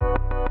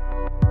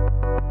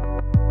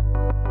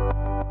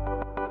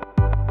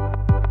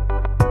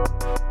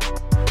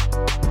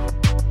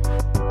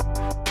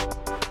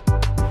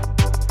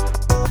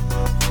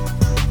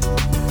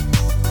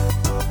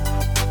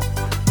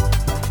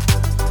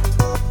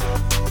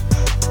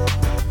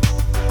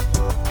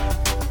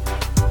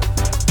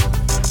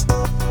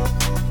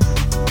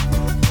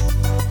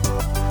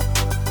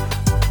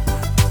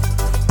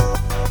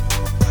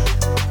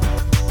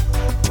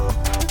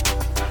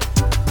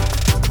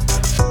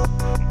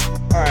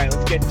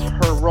get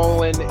her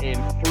rolling in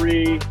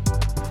 3,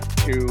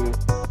 2,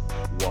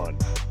 1.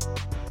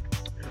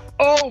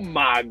 Oh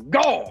my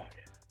God!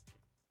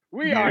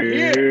 We are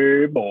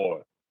here.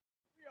 Boy.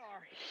 We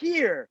are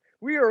here.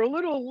 We are a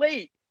little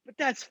late, but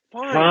that's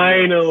fine.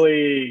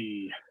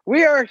 Finally.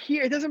 We are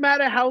here. It doesn't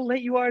matter how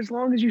late you are as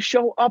long as you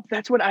show up.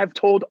 That's what I've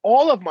told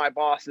all of my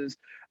bosses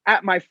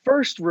at my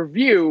first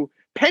review,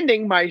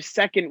 pending my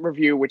second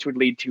review, which would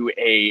lead to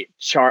a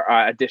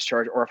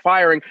discharge or a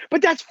firing.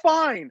 But that's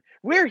fine.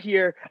 We're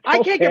here. I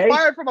can't get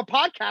fired from a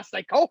podcast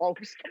I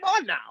co-host. Come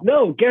on now.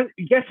 No,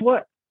 guess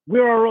what?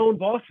 We're our own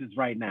bosses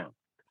right now.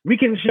 We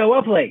can show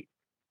up late.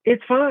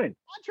 It's fine.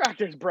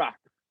 Contractors, bruh.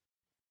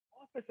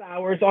 Office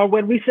hours are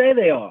when we say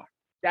they are.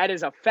 That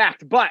is a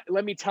fact. But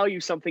let me tell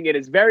you something. It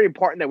is very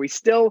important that we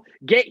still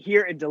get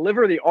here and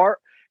deliver the art,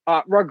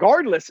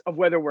 regardless of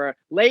whether we're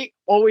late,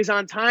 always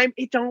on time.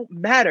 It don't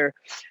matter.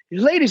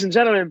 Ladies and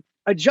gentlemen,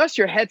 adjust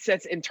your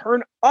headsets and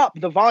turn up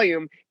the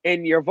volume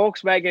in your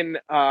Volkswagen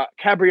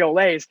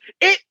cabriolets.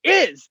 It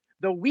is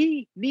the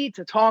We Need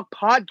to Talk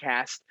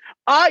podcast.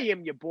 I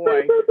am your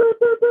boy,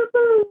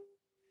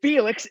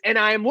 Felix, and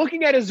I am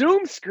looking at a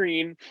Zoom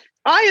screen.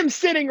 I am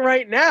sitting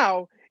right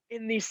now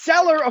in the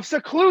cellar of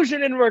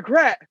seclusion and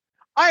regret.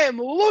 I am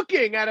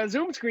looking at a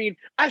Zoom screen.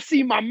 I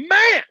see my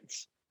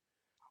man's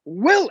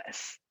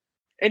Willis,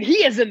 and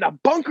he is in the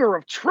bunker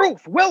of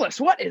truth. Willis,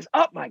 what is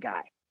up, my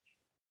guy?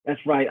 That's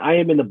right. I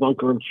am in the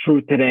bunker of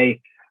truth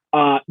today.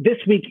 This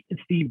week,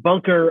 it's the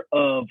bunker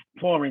of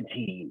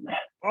quarantine.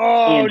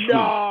 Oh,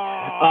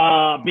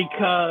 no.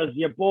 Because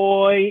your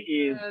boy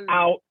is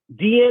out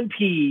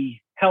DNP,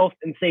 health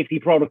and safety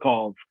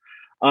protocols.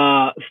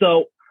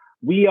 So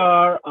we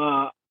are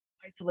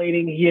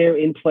isolating here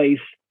in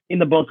place in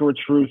the bunker of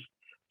truth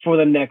for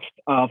the next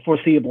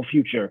foreseeable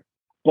future.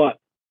 But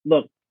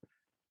look,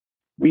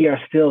 we are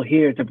still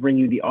here to bring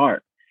you the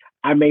art.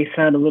 I may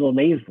sound a little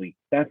nasally.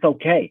 That's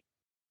okay.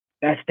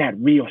 That's that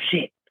real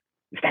shit.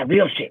 It's that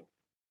real shit.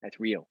 That's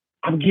real.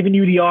 I'm giving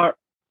you the art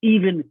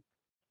even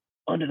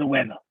under the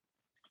weather.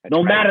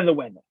 No matter the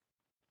weather.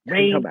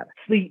 Rain,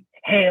 sleet,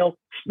 hail,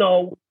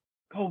 snow,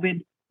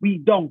 COVID. We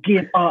don't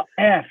give a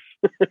F.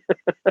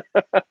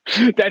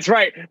 That's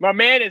right. My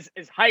man is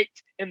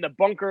hyped in the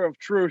bunker of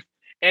truth,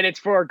 and it's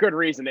for a good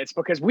reason. It's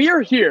because we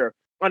are here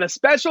on a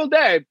special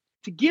day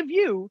to give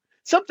you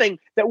something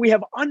that we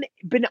have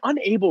been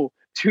unable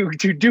to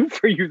do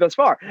for you thus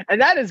far, and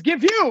that is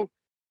give you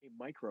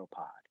a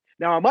micropod.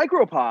 Now, a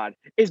micropod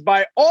is,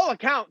 by all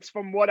accounts,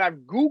 from what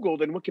I've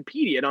Googled and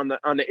Wikipedia and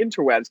on the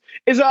interwebs,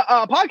 is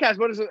a podcast,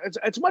 but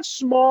it's much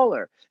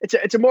smaller.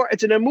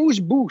 It's an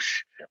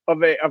amuse-bouche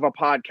of a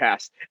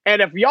podcast.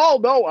 And if y'all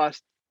know us,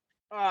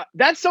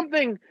 that's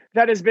something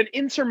that has been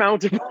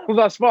insurmountable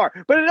thus far.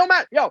 But it don't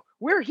matter. Yo,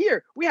 we're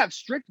here. We have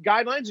strict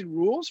guidelines and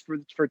rules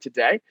for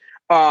today.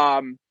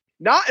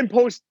 Not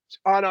imposed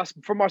on us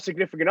from our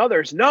significant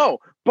others, no,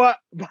 but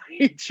by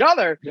each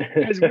other,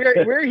 because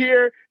we're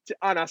here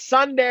on a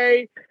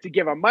Sunday to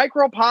give a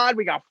micropod.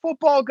 We got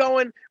football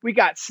going. We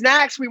got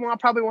snacks we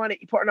probably want to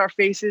put in our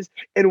faces.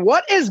 And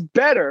what is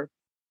better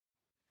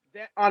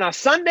than on a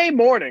Sunday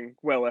morning,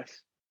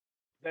 Willis,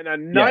 than a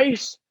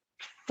nice,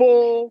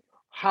 full,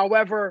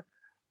 however,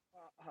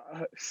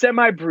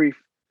 semi-brief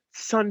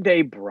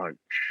Sunday brunch?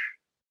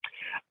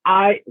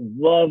 I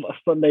love a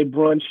Sunday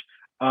brunch.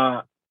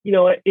 You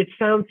know, it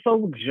sounds so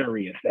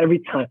luxurious every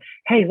time.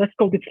 Hey, let's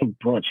go get some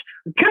brunch.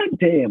 God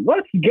damn,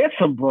 let's get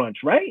some brunch,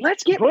 right?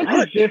 Let's get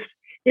brunch.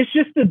 It's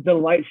just a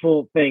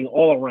delightful thing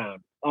all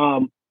around.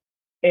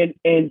 And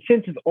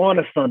since it's on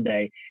a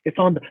Sunday, it's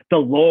on the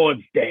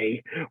Lord's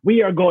Day,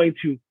 we are going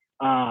to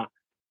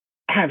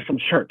have some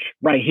church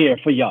right here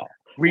for y'all.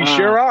 We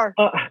sure are.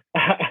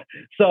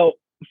 So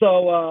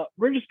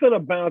we're just gonna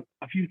bounce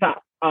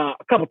a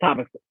couple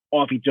topics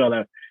off each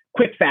other,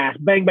 quick, fast,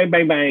 bang, bang,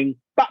 bang, bang.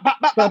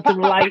 Something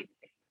light,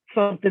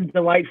 something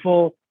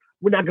delightful.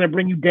 We're not gonna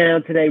bring you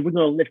down today. We're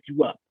gonna lift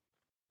you up.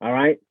 All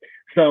right.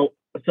 So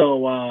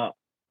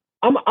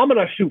I'm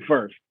gonna shoot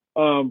first.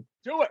 Do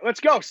it. Let's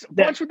go.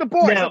 Lunch with the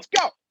boys. Let's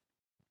go.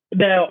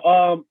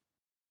 Now,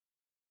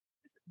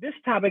 this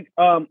topic,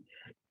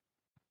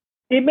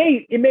 it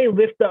may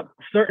lift up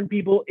certain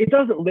people. It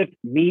doesn't lift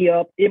me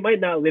up. It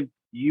might not lift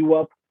you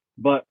up,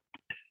 but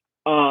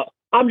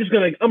I'm just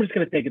gonna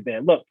take it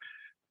there. Look,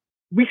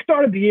 we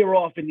started the year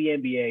off in the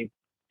NBA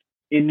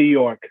in New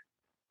York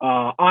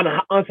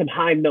on some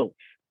high notes.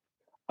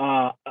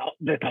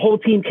 The whole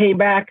team came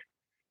back.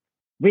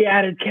 We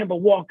added Kemba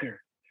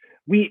Walker.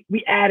 We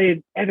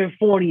added Evan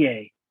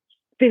Fournier.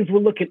 Things were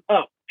looking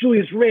up.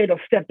 Julius Randle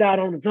stepped out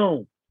on his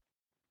own.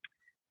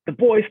 The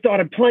boys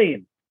started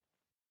playing.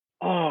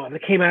 Oh, they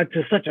came out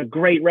to such a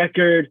great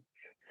record.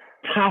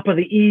 Top of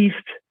the East.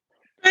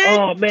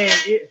 Oh, man.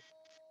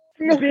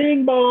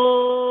 Bing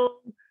bong.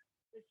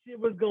 This shit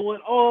was going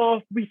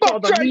off. We saw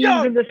the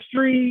memes in the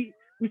street.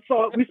 We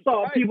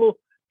saw people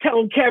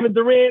telling Kevin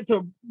Durant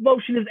to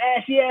lotion his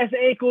ashy ass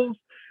ankles.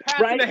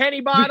 Passing the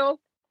Henny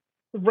bottle.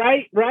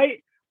 Right.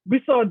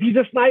 We saw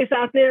Jesus Nice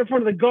out there in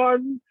front of the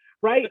Garden,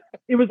 right?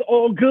 It was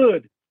all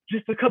good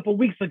just a couple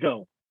weeks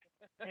ago.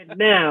 And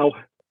now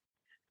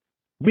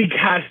we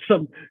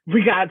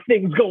got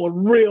things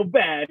going real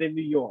bad in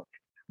New York.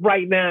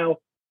 Right now,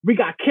 we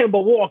got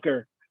Kemba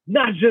Walker,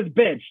 not just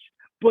benched,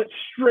 but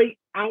straight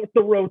out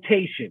the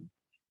rotation.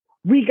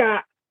 We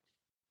got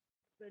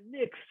the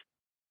Knicks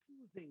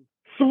losing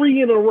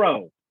 3 in a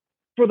row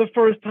for the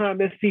first time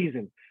this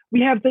season.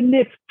 We have the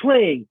Knicks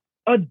playing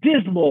a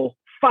dismal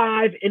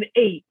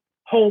 5-8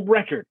 home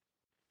record.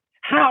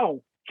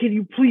 How can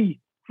you play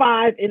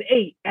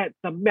 5-8 at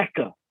the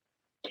Mecca?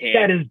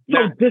 That is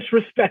so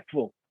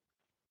disrespectful.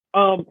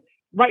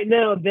 Right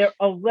now, they're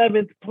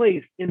 11th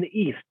place in the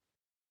East,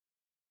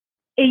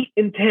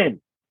 8-10.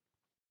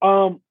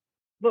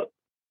 Look,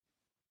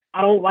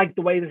 I don't like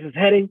the way this is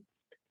heading.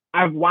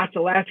 I've watched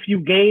the last few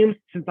games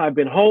since I've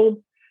been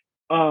home.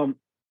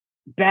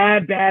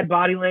 Bad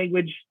body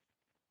language.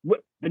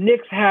 The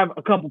Knicks have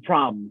a couple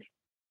problems.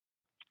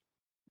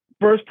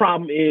 First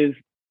problem is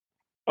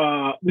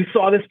we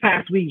saw this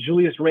past week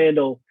Julius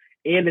Randle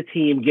and the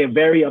team get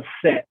very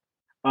upset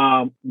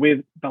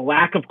with the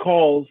lack of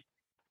calls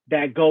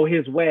that go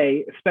his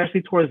way,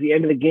 especially towards the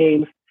end of the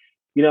games.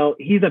 You know,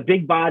 he's a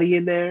big body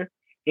in there,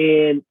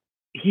 and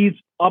he's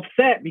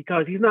upset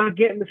because he's not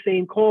getting the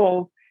same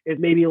calls as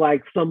maybe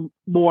like some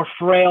more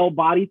frail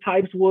body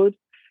types would.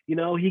 You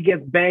know, he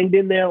gets banged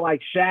in there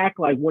like Shaq,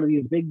 like one of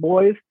these big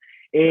boys,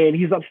 and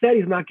he's upset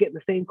he's not getting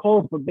the same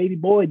calls. But baby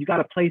boy, you got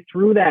to play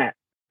through that.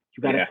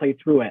 You got to play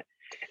through it.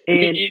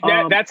 And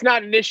that's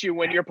not an issue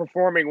when you're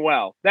performing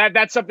well.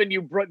 That's something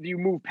you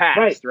move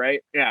past,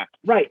 right? Yeah,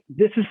 right.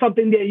 This is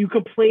something that you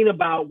complain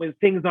about when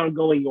things aren't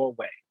going your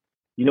way.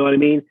 You know what I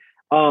mean?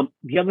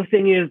 The other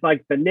thing is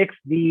like the Knicks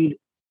need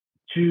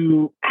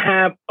to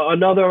have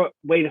another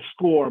way to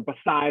score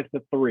besides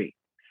the 3.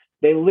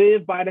 They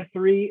live by the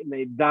 3 and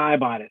they die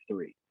by the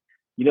 3.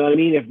 You know what I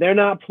mean? If they're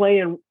not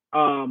playing,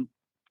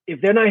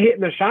 if they're not hitting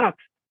their shots,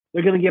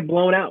 they're going to get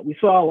blown out. We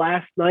saw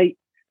last night.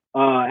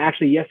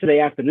 Actually,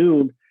 yesterday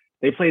afternoon,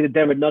 they played the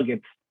Denver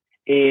Nuggets.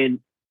 And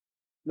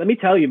let me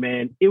tell you,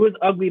 man, it was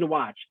ugly to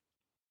watch.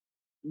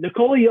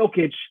 Nikola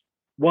Jokic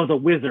was a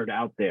wizard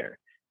out there.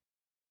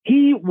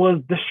 He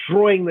was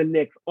destroying the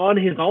Knicks on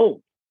his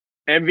own.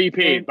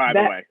 MVP, by the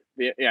way.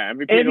 Yeah,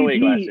 MVP in the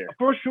league last year.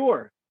 For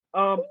sure.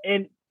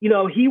 And, you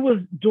know, he was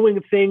doing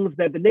things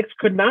that the Knicks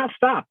could not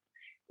stop.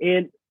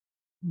 And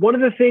one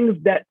of the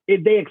things that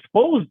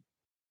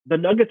the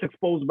Nuggets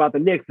exposed about the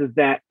Knicks is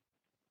that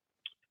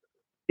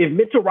if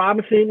Mitchell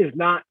Robinson is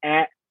not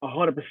at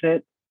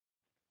 100%,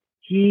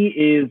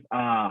 he's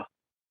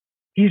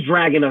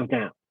dragging us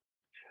down.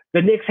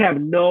 The Knicks have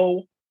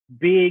no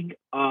big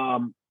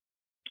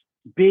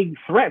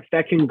threats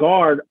that can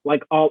guard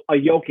like a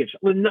Jokic.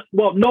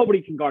 Well,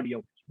 nobody can guard a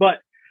Jokic,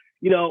 but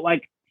you know,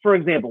 like for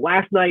example,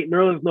 last night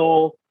Nerlens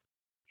Noel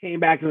came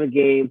back in the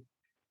game.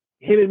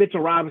 Him and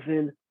Mitchell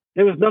Robinson,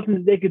 there was nothing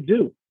that they could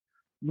do.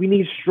 We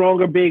need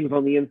stronger bigs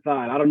on the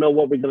inside. I don't know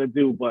what we're going to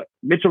do, but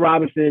Mitchell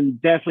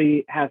Robinson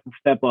definitely has to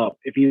step up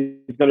if he's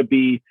going to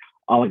be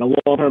like a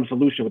long-term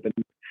solution with the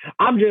Knicks.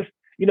 I'm just,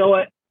 you know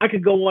what? I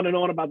could go on and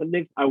on about the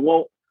Knicks. I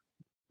won't.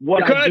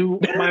 What I do,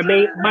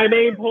 my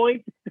main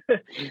point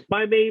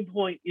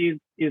is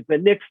the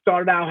Knicks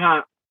started out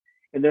hot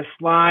and they're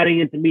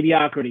sliding into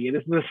mediocrity. And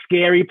this is a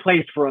scary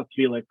place for us,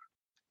 Felix.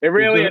 It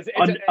really is.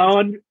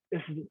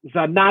 It's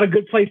not a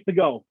good place to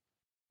go.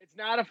 It's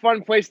not a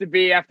fun place to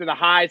be after the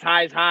highs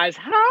at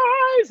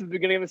the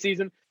beginning of the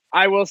season.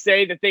 I will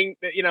say the thing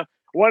that, you know,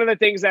 one of the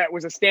things that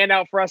was a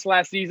standout for us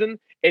last season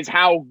is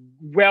how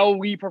well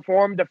we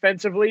performed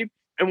defensively.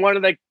 And one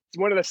of the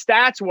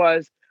stats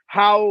was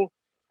how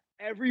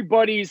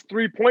everybody's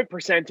 3-point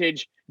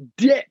percentage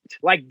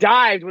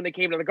dived when they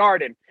came to the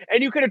Garden.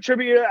 And you could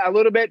attribute it a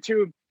little bit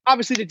to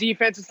obviously the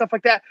defense and stuff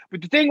like that.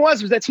 But the thing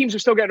was that teams are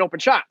still getting open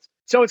shots.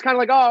 So it's kind of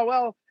like, oh,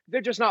 well,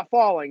 they're just not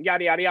falling,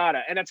 yada, yada,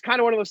 yada. And that's kind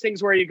of one of those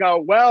things where you go,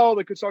 well,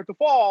 they could start to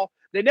fall.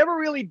 They never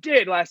really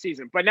did last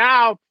season. But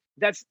now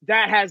that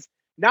has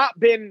not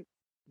been,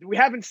 we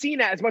haven't seen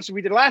that as much as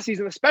we did last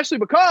season, especially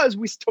because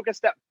we took a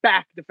step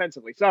back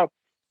defensively. So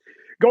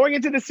going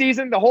into the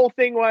season, the whole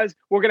thing was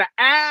we're going to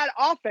add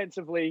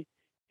offensively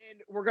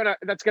and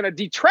that's going to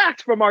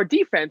detract from our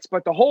defense.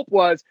 But the hope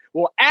was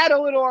we'll add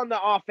a little on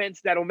the offense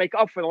that'll make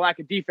up for the lack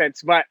of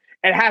defense. But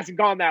it hasn't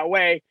gone that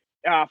way.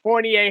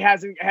 Fournier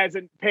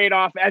hasn't paid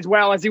off as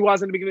well as he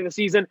was in the beginning of the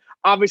season.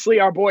 Obviously,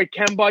 our boy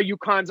Kemba,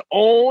 UConn's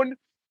own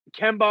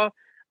Kemba,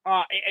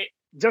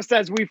 just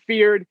as we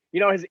feared, you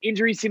know, his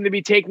injuries seem to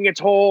be taking a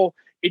toll.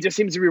 It just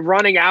seems to be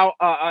running out.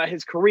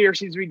 His career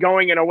seems to be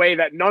going in a way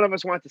that none of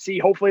us want to see.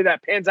 Hopefully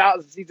that pans out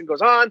as the season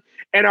goes on.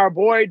 And our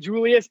boy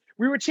Julius,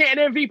 we were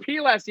chanting MVP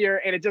last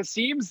year, and it just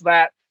seems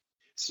that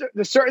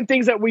the certain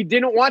things that we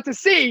didn't want to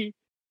see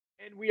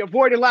and we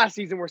avoided last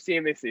season, we're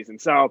seeing this season.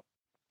 So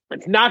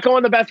it's not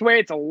going the best way.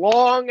 It's a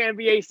long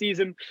NBA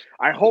season.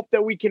 I hope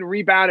that we can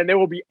rebound, and there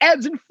will be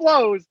ebbs and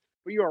flows.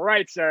 But you were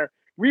right, sir.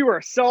 We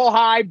were so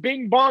high,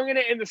 bing-bonging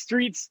it in the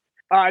streets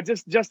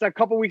just a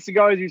couple weeks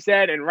ago, as you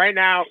said. And right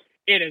now,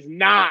 it is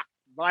not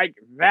like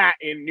that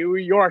in New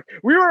York.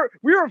 We were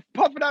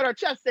puffing out our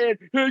chest saying,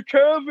 hey,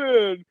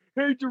 Kevin,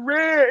 hey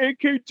Durant, hey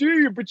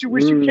KD, but you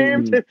wish you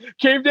came to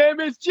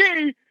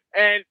MSG.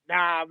 And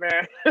nah,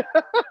 man, it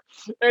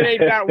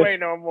ain't that way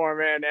no more,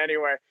 man.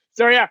 Anyway,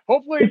 so yeah,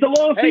 hopefully it's a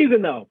long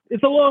season, though.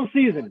 It's a long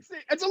season.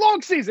 It's a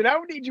long season. I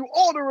would need you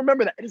all to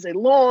remember that it is a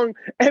long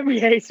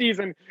NBA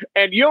season,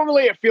 and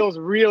normally it feels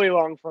really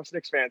long for us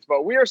Knicks fans,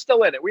 but we are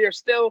still in it. We are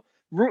still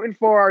rooting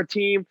for our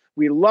team.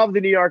 We love the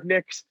New York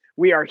Knicks.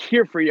 We are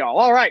here for y'all.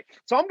 All right,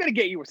 so I'm gonna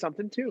get you with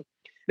something too.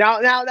 Now,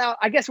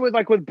 I guess with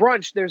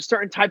brunch, there's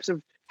certain types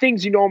of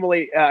things you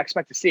normally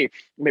expect to see.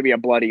 Maybe a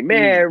Bloody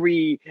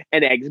Mary,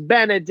 an Eggs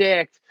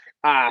Benedict,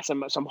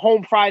 some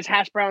home fries,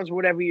 hash browns,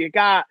 whatever you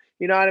got.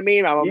 You know what I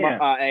mean?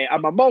 A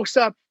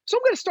mimosa. So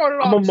I'm going to start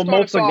it off. I'm a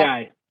mimosa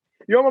guy.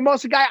 You're a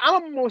mimosa guy.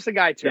 I'm a mimosa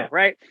guy too,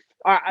 right?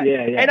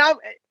 Yeah. And now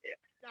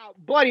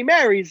Bloody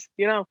Marys,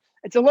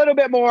 it's a little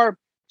bit more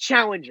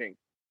challenging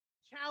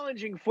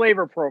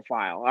flavor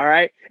profile. All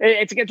right,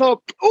 it gets a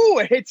little. Ooh,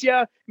 it hits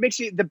you, makes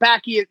you the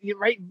back of you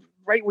right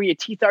where your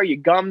teeth are, your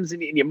gums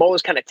and your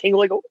molars kind of tingle.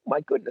 Like, oh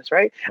my goodness,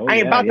 right? I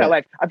ain't about that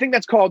life. I think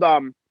that's called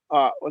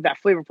that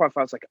flavor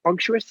profile is like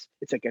unctuous.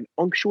 It's like an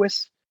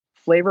unctuous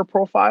flavor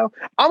profile.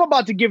 I'm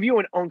about to give you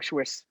an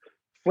unctuous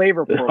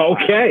flavor profile.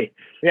 Okay.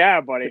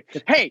 Yeah, buddy.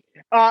 Hey,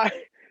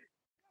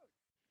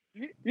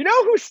 you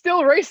know who's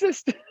still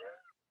racist?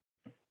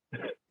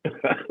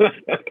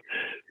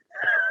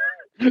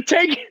 Do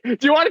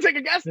you want to take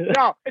a guess?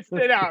 No, it's a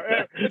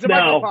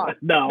microphone.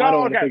 No, I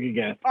don't want to take a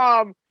guess.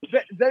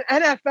 The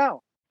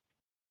NFL,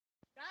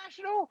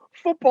 National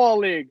Football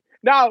League.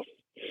 Now,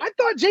 I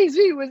thought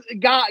Jay-Z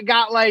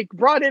got like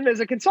brought in as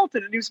a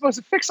consultant, and he was supposed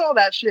to fix all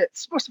that shit.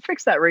 Supposed to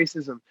fix that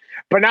racism,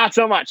 but not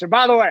so much. And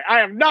by the way,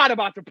 I am not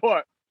about to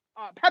put.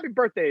 Happy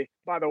birthday,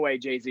 by the way,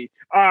 Jay-Z.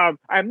 I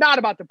am not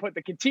about to put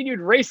the continued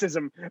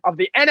racism of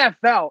the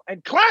NFL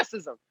and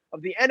classism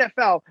of the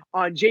NFL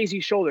on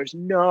Jay-Z's shoulders.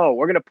 No,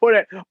 we're gonna put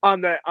it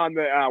on the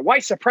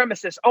white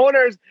supremacist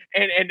owners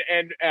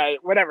and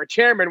whatever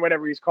chairman,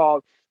 whatever he's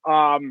called,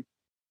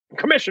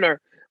 commissioner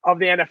of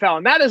the NFL,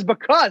 and that is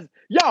because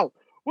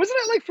wasn't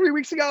it like 3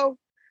 weeks ago?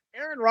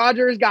 Aaron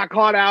Rodgers got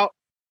caught out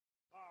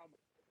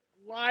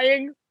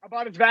lying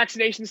about his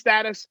vaccination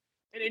status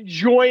and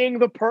enjoying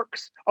the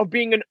perks of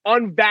being an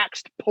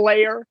unvaxxed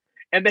player,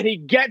 and then he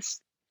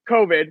gets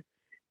COVID,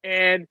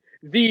 and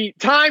the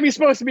time he's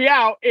supposed to be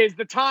out is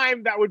the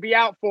time that would be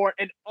out for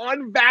an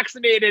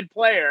unvaccinated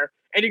player.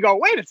 And you go,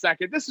 wait a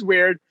second, this is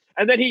weird.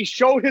 And then he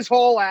showed his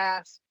whole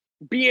ass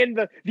being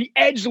the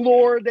edge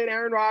lord that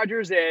Aaron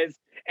Rodgers is.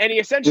 And he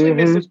essentially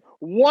misses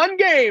one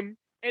game,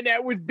 and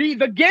that would be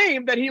the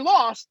game that he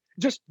lost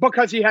just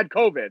because he had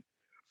COVID.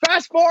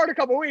 Fast forward a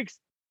couple weeks,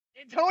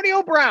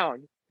 Antonio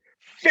Brown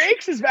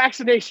fakes his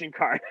vaccination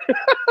card.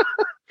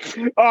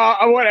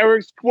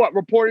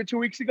 Reported 2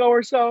 weeks ago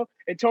or so.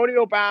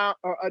 Antonio Brown,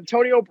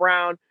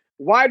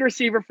 wide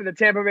receiver for the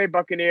Tampa Bay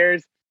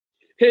Buccaneers.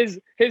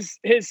 His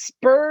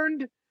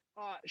spurned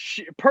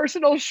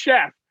personal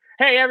chef.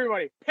 Hey,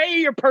 everybody, pay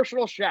your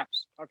personal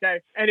chefs,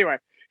 okay? Anyway,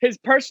 his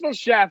personal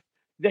chef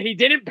that he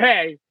didn't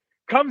pay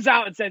comes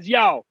out and says,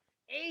 yo,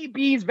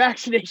 AB's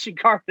vaccination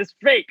card is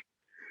fake.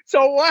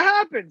 So what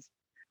happens?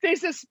 They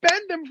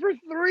suspend him for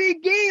 3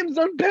 games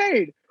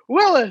unpaid.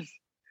 Willis,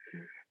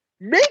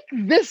 make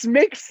this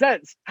make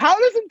sense. How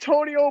does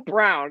Antonio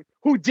Brown,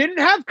 who didn't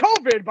have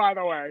COVID, by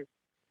the way,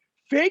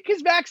 fake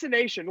his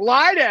vaccination,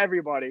 lie to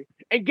everybody,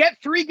 and get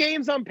 3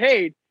 games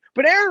unpaid,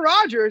 but Aaron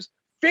Rodgers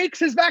fakes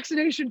his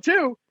vaccination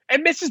too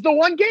and misses the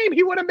 1 game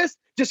he would have missed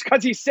just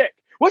because he's sick?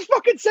 What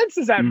fucking sense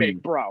does that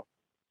make, bro?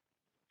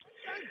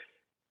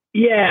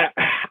 Yeah,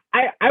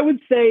 I would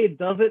say it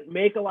doesn't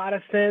make a lot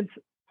of sense.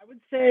 I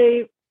would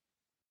say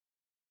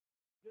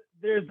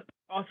there's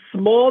a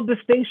small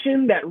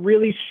distinction that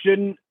really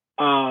shouldn't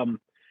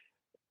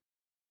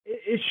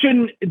it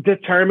shouldn't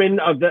determine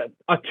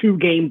a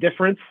 2-game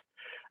difference.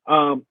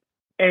 And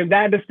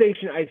that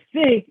distinction, I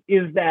think,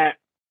 is that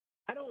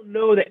I don't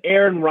know that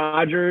Aaron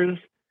Rodgers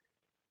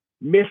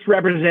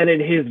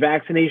misrepresented his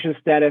vaccination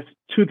status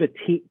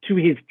to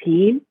his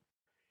team.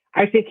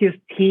 I think his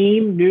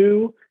team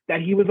knew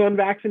that he was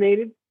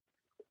unvaccinated.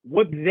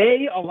 What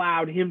they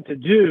allowed him to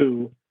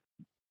do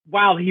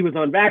while he was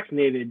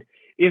unvaccinated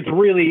is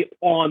really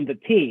on the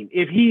team.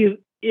 I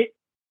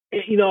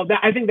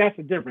think that's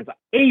the difference.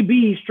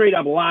 AB straight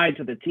up lied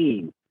to the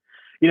team.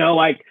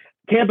 Like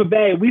Tampa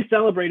Bay, we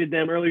celebrated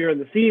them earlier in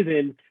the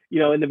season,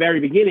 in the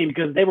very beginning,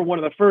 because they were one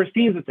of the first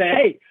teams to say,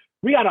 hey,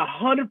 we got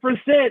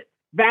 100%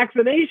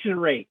 vaccination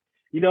rate.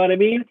 You know what I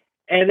mean?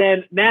 And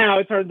then now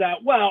it turns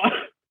out, well,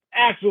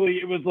 actually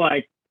it was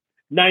like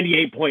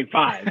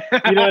 98.5.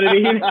 You know what I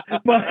mean?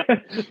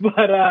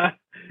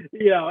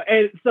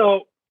 And so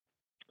I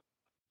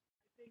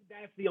think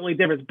that's the only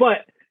difference.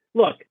 But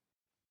look,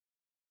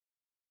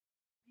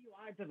 he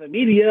lied to the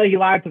media, he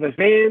lied to the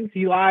fans,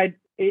 he lied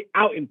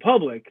out in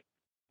public.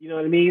 You know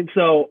what I mean?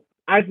 So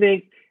I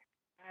think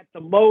at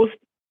the most,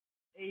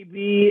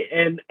 AB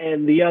and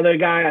the other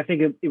guy, I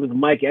think it was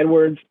Mike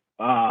Edwards,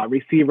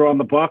 receiver on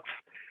the Bucks,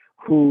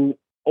 who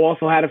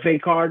also had a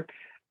fake card.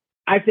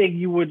 I think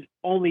you would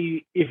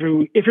only, if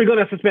you're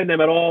going to suspend them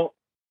at all,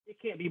 it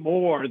can't be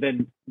more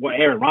than what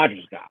Aaron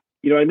Rodgers got.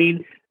 You know what I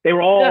mean? They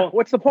were all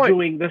what's the point?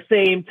 Doing the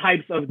same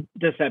types of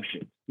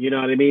deception. You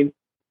know what I mean?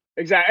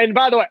 Exactly. And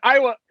by the way,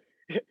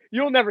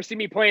 you'll never see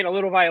me playing a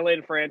little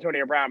violin for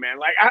Antonio Brown, man.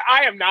 Like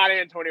I am not an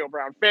Antonio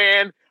Brown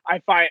fan.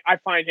 I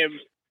find him,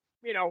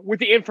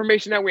 with the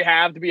information that we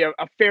have, to be a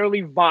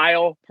fairly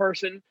vile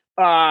person.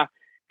 And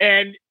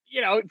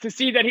to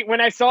see that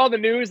when I saw the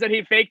news that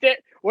he faked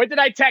it, what did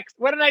I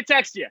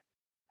text you?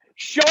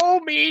 Show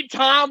me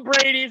Tom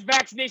Brady's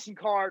vaccination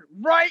card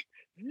right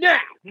now.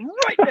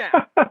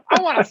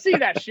 I want to see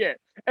that shit.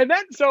 And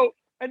then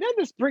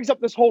this brings up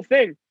this whole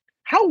thing.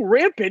 How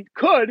rampant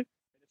could,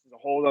 this is a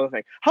whole other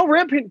thing, how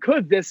rampant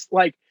could this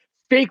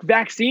fake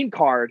vaccine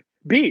card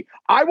be?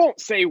 I won't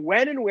say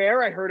when and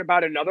where I heard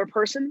about another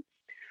person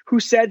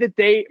who said that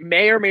they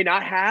may or may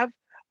not have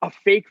a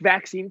fake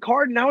vaccine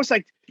card. And I was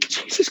like,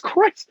 Jesus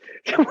Christ,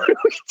 what are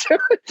we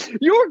doing?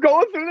 You were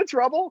going through the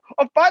trouble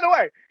of, by the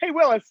way, hey,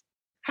 Willis,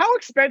 how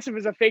expensive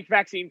is a fake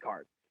vaccine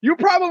card? You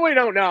probably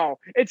don't know.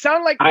 It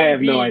sounded like I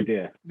have no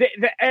idea.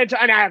 And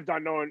I have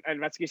done no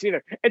investigation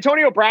either.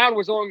 Antonio Brown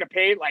was willing to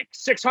pay like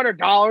 $600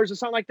 or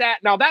something like that.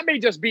 Now that may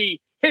just be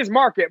his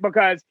market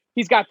because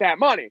he's got that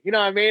money. You know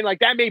what I mean? Like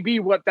that may be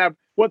what the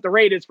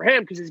rate is for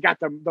him because he's got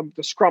the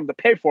scrum to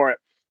pay for it.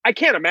 I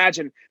can't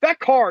imagine. That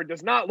card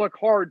does not look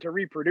hard to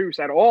reproduce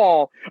at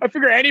all. I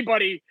figure any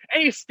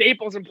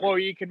Staples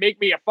employee can make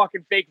me a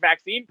fucking fake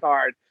vaccine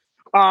card.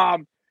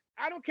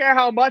 I don't care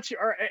how much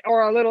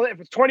or a little, if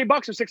it's $20 or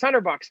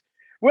 $600.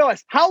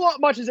 Willis, how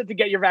much is it to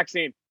get your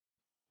vaccine?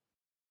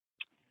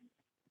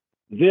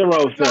 $0.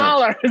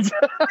 $0.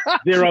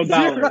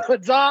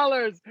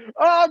 $0.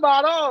 Oh,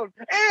 my own.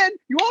 And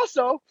you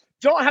also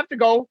don't have to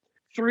go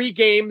 3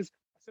 games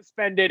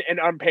suspended and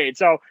unpaid.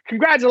 So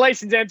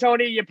congratulations,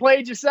 Antonio. You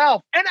played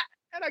yourself. And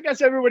I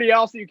guess everybody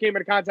else that you came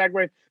into contact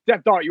with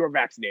that thought you were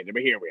vaccinated.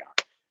 But here we are.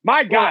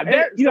 My God.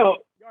 Well,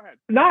 go ahead.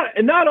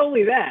 Not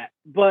only that,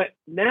 but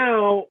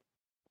now,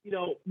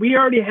 we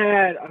already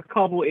had a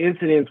couple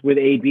incidents with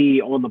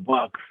AB on the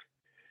Bucks,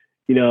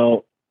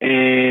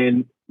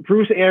 and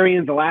Bruce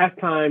Arians, the last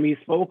time he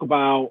spoke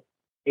about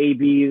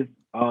AB's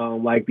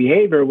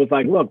behavior, was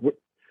like, look, we're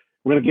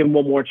going to give him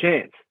one more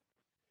chance.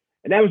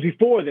 And that was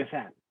before this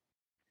happened.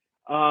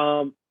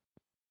 Now,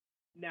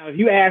 if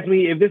you ask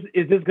me if this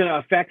going to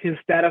affect his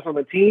status on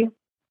the team,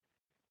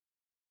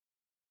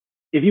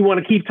 if you want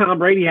to keep Tom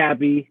Brady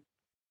happy,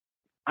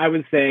 I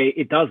would say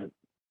it doesn't.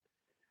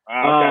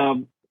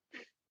 Okay.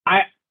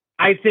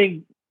 I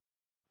think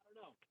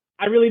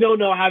I really don't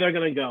know how they're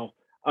going to go.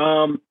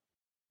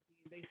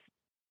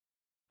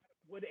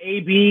 Would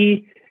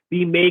AB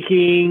be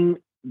making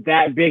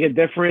that big a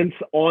difference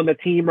on the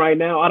team right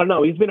now? I don't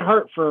know. He's been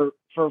hurt for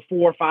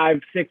 4,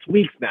 5, 6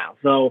 weeks now.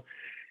 So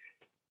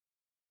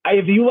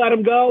if you let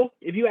him go,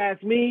 if you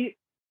ask me,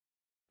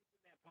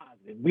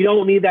 we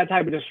don't need that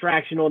type of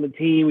distraction on the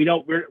team.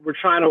 We're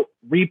trying to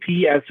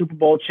repeat as Super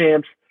Bowl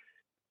champs.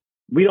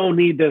 We don't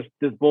need this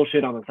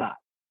bullshit on the side.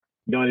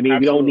 You know what I mean?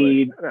 Absolutely.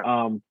 We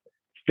don't need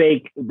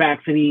fake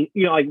vaccine.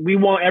 We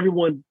want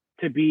everyone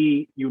to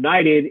be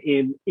united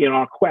in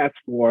our quest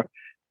for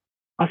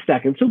a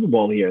second Super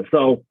Bowl here.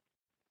 So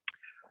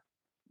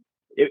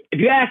if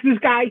you ask this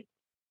guy,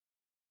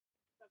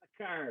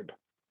 card.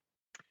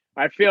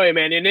 I feel you,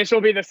 man. And this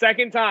will be the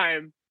second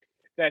time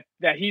that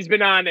he's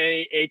been on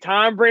a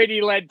Tom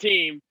Brady-led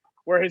team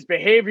where his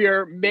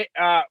behavior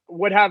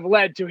would have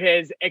led to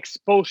his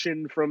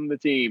expulsion from the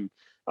team.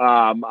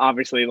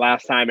 Obviously,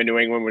 last time in New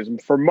England was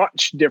for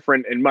much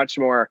different and much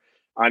more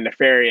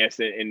nefarious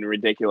and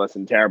ridiculous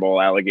and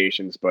terrible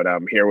allegations. But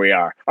here we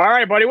are. All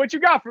right, buddy, what you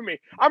got for me?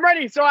 I'm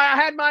ready. So I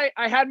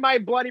had my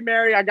Bloody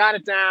Mary. I got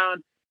it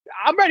down.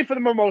 I'm ready for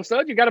the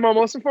mimosa. You got a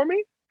mimosa for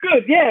me?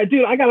 Good. Yeah,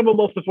 dude. I got a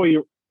mimosa for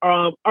you.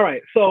 All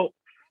right. So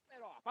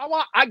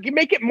I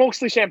make it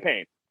mostly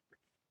champagne.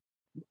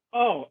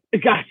 Oh,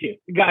 got you.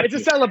 It's a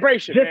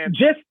celebration, man.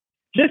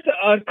 Just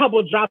a couple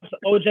of drops of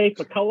OJ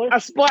for color.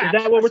 A splash. Is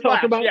that what we're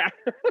talking about? Yeah.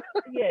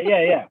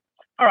 Yeah.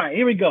 All right,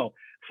 here we go.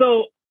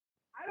 So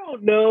I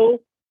don't know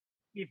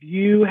if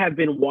you have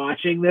been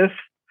watching this,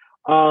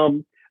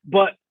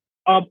 but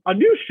a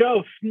new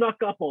show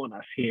snuck up on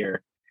us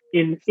here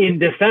in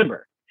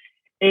December.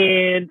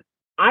 And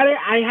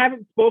I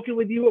haven't spoken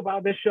with you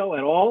about this show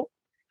at all.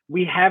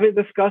 We haven't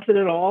discussed it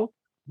at all,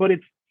 but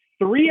it's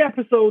 3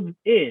 episodes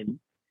in,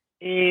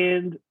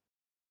 and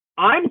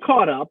I'm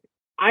caught up.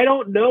 I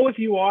don't know if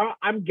you are.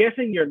 I'm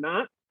guessing you're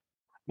not,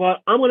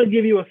 but I'm going to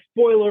give you a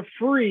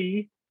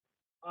spoiler-free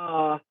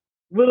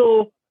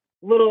little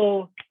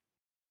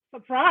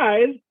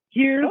surprise.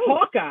 Here's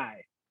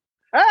Hawkeye.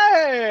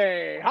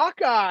 Hey,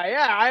 Hawkeye.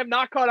 Yeah, I am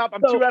not caught up.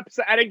 I'm 2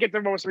 episodes. I didn't get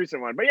the most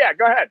recent one, but yeah,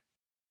 go ahead.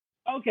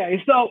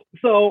 Okay, so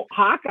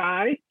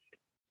Hawkeye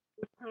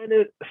kind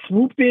of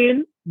swooped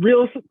in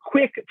real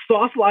quick,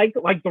 soft like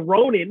the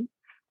Ronin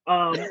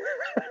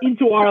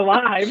into our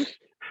lives.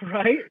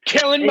 Right?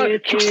 Killing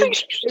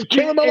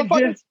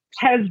motherfuckers.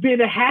 Has been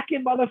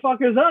hacking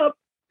motherfuckers up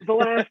the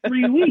last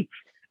 3 weeks.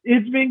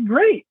 It's been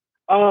great.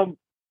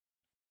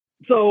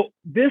 So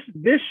this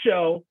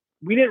show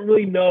we didn't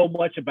really know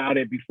much about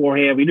it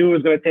beforehand. We knew it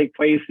was going to take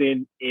place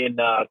in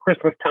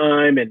Christmas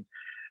time, and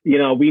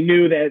we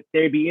knew that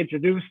they'd be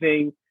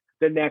introducing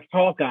the next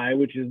Hawkeye,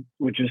 which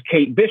is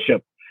Kate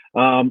Bishop.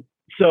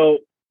 So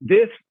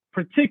this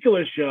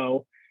particular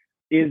show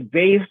is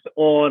based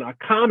on a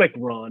comic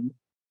run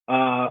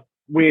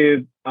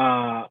with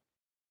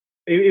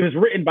it was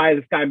written by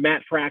this guy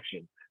Matt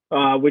Fraction,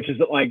 which is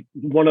like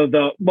one of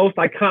the most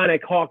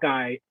iconic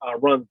Hawkeye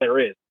runs there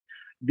is.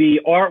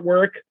 The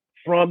artwork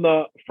from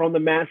the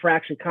Matt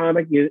Fraction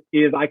comic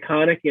is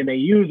iconic, and they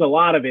use a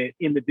lot of it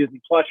in the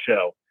Disney Plus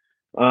show,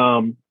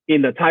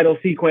 in the title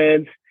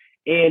sequence.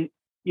 And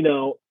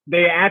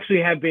they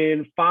actually have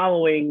been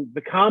following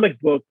the comic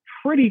book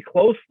pretty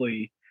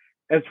closely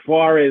as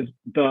far as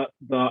the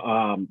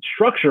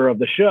structure of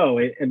the show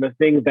and the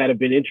things that have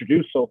been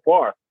introduced so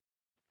far.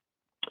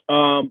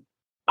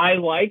 I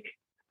like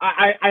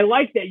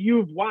that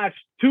you've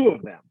watched two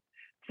of them,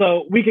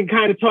 so we can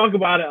kind of talk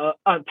about it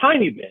a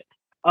tiny bit.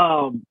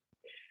 What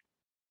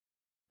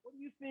do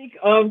you think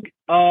of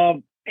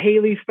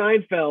Haley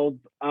Steinfeld's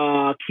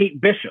Kate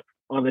Bishop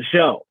on the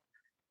show?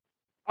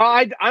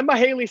 I'm a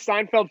Haley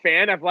Steinfeld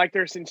fan. I've liked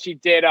her since she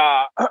did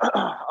I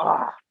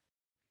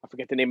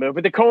forget the name of it,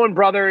 but the Coen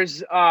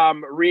Brothers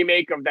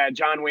remake of that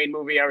John Wayne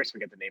movie. I always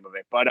forget the name of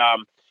it, but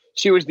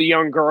she was the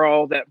young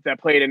girl that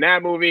played in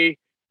that movie.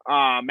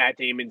 Matt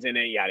Damon's in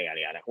it, yada yada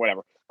yada,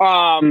 whatever.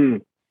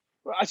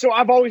 So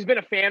I've always been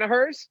a fan of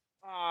hers.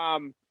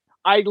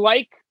 I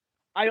like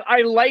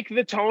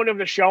the tone of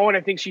the show, and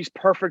I think she's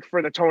perfect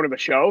for the tone of the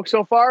show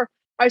so far.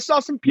 I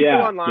saw some people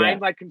online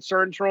like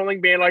concerned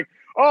trolling, being like,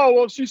 "Oh,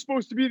 well, she's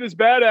supposed to be this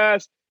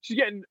badass. She's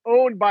getting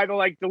owned by the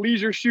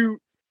Leisure Suit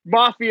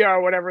Mafia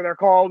or whatever they're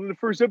called in the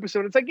first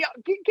episode." It's like, yeah,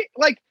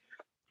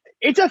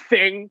 it's a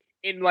thing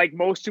in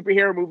most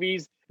superhero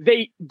movies.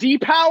 They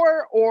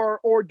depower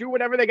or do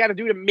whatever they got to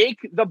do to make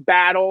the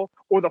battle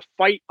or the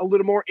fight a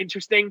little more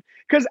interesting.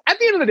 Because at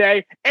the end of the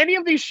day, any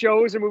of these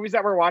shows or movies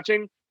that we're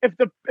watching, if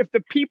the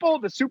people,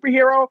 the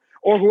superhero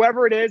or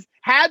whoever it is,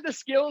 had the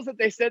skills that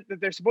they said that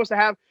they're supposed to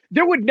have,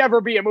 there would never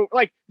be a movie.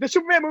 Like the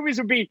Superman movies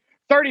would be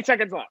 30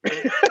 seconds long.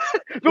 The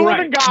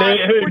living God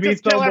would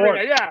just kill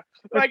everything. Yeah.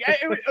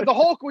 The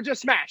Hulk would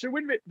just smash. It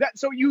wouldn't be that.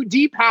 So you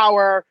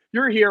depower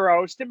your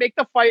heroes to make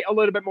the fight a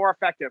little bit more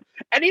effective.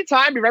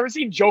 Anytime you've ever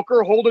seen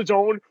Joker hold his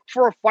own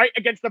for a fight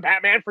against the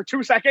Batman for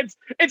 2 seconds,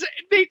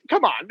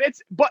 come on.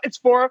 It's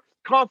for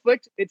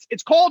conflict.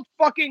 It's called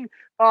fucking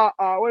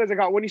what is it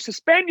called? When you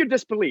suspend your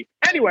disbelief.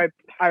 Anyway,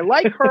 I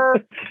like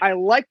her. I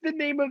like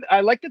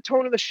the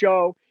tone of the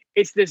show.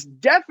 It's this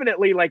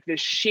definitely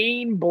this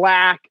Shane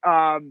Black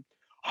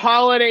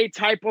holiday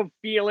type of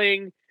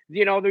feeling.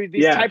 These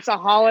types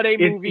of holiday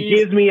movies. It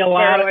gives me a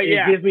lot of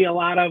gives me a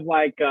lot of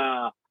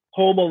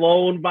Home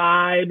Alone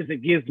vibes.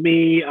 It gives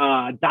me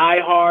Die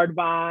Hard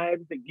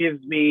vibes. It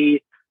gives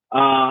me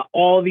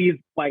all these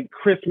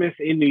Christmas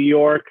in New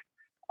York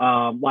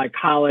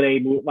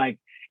holiday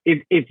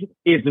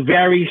it's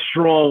very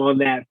strong on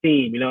that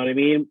theme. You know what I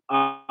mean?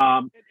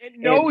 It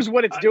knows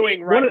what it's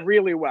doing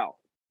really well.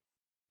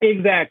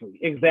 Exactly.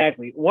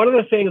 One of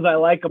the things I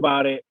like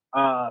about it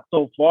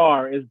so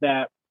far is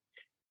that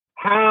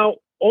how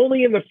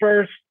only in the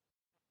first,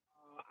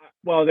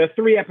 there's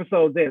 3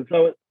 episodes in,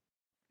 so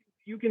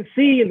you can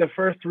see in the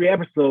first 3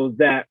 episodes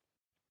that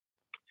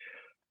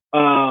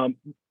a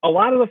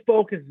lot of the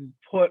focus is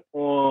put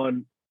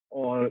on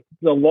the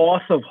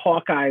loss of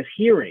Hawkeye's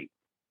hearing.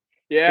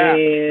 Yeah.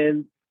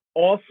 And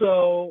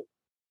also,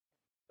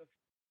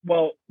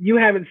 you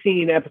haven't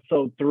seen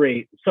episode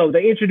 3, so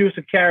they introduce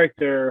a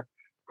character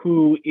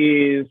who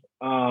is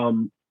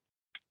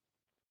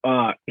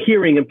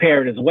hearing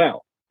impaired as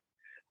well.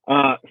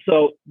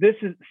 So this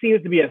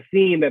seems to be a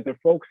theme that they're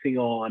focusing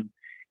on,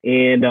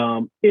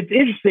 and it's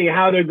interesting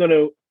how they're going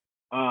to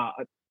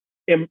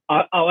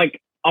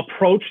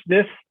approach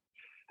this.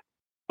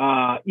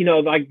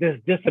 This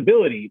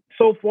disability.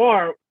 So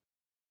far, I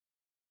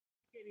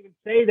can't even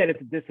say that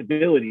it's a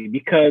disability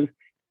because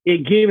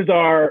it gives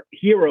our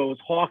heroes,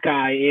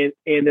 Hawkeye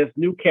and this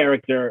new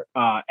character,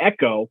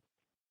 Echo,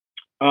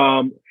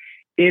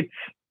 it's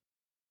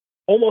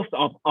almost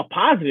a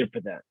positive for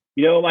them.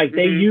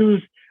 They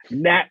use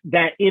that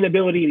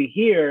inability to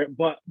hear,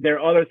 but their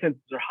other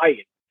senses are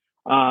heightened.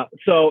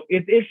 So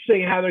it's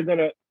interesting how they're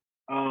going to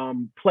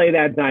play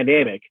that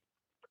dynamic.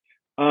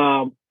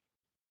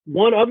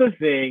 One other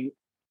thing,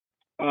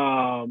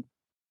 I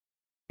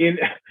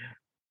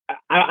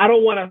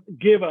don't want to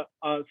give a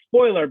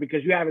spoiler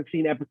because you haven't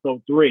seen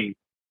episode 3,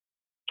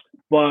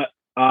 but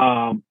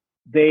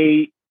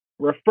they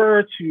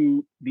refer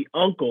to the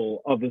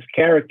uncle of this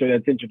character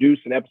that's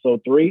introduced in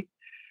episode 3.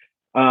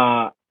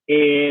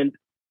 And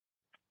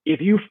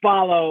if you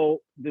follow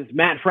this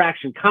Matt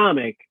Fraction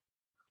comic,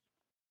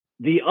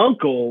 the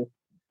uncle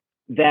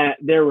that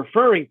they're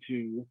referring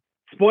to,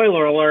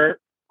 spoiler alert,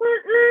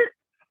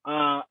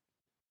 you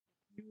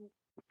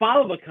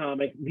follow the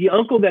comic, the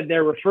uncle that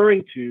they're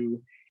referring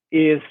to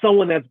is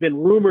someone that's been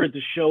rumored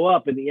to show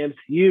up in the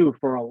MCU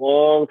for a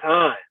long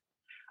time.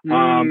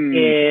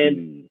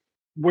 And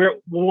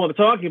what we're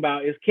talking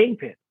about is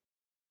Kingpin.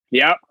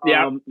 Yeah.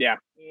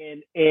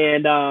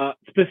 And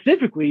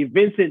specifically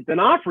Vincent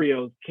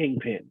D'Onofrio's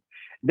Kingpin.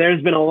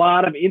 There's been a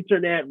lot of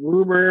internet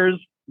rumors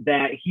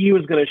that he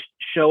was going to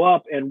show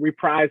up and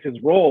reprise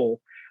his role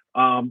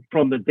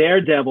from the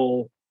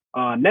Daredevil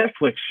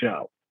Netflix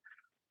show.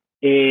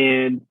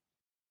 And,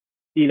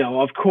 you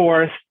know, of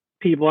course,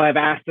 people have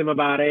asked him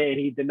about it and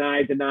he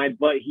denied,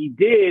 but he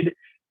did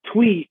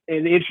tweet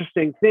an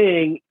interesting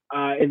thing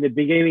in the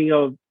beginning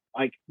of,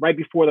 like, right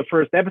before the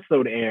first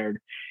episode aired.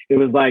 It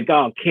was like,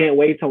 oh, can't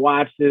wait to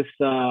watch this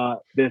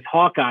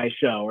Hawkeye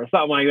show or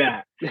something like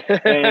that.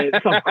 And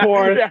so of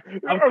course,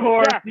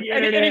 the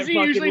internet. And is he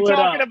usually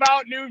talking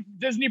about new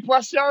Disney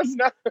Plus shows?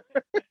 No.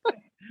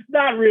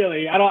 Not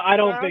really. I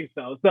don't think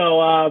so.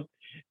 So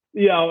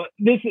you know,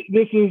 this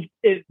is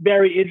a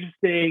very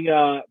interesting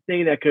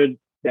thing that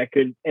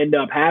could end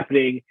up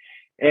happening.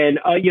 And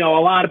you know,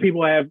 a lot of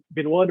people have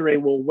been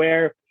wondering, well,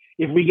 where,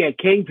 if we get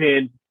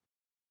Kingpin,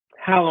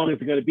 how long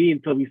is it going to be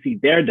until we see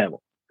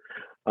Daredevil?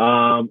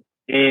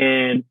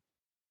 And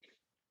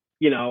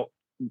you know,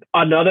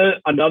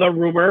 another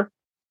rumor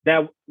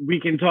that we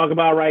can talk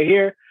about right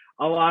here.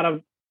 A lot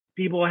of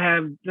people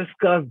have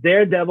discussed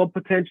Daredevil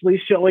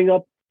potentially showing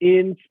up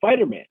in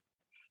Spider-Man.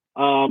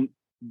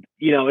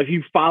 You know, if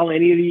you follow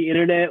any of the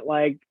internet,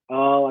 like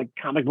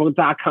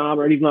comicbook.com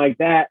or anything like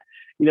that,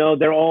 you know,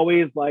 they're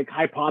always like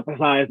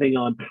hypothesizing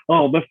on,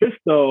 oh,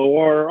 Mephisto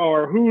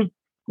or who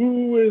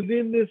is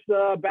in this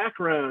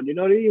background, you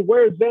know what I mean?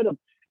 Where's Venom?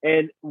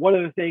 And one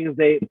of the things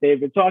they've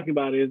been talking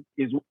about is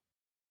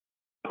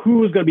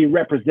who's going to be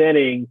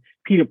representing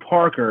Peter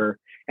Parker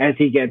as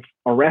he gets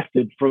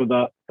arrested for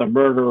the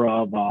murder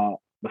of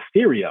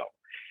Mysterio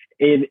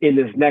in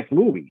this next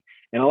movie.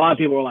 And a lot of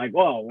people are like,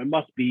 "Whoa, it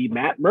must be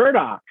Matt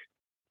Murdock,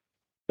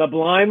 the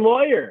blind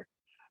lawyer."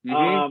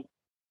 Mm-hmm.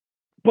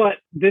 But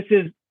this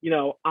is, you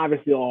know,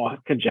 obviously all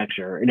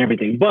conjecture and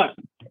everything. But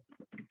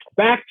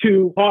back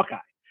to Hawkeye.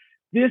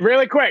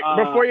 Really quick,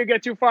 before you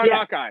get too far on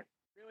Hawkeye.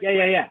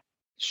 Yeah.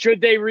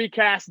 Should they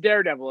recast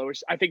Daredevil?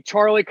 I think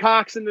Charlie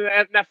Cox in the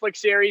Netflix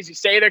series. You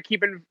say they're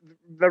keeping,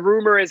 the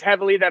rumor is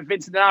heavily that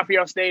Vincent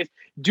D'Onofrio stays.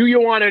 Do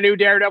you want a new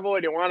Daredevil or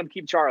do you want him to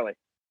keep Charlie?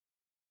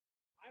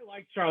 I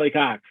like Charlie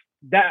Cox.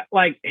 That,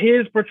 like,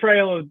 his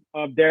portrayal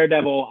of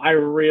Daredevil, I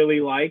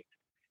really liked.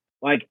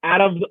 Like,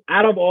 out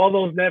of all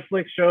those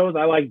Netflix shows,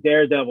 I like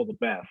Daredevil the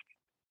best.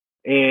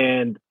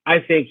 And I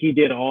think he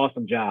did an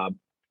awesome job.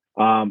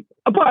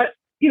 But,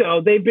 you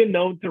know, they've been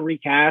known to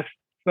recast.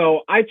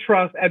 So at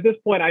this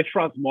point, I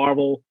trust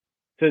Marvel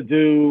to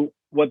do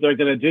what they're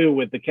going to do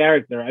with the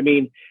character. I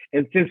mean,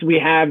 and since we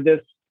have this,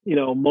 you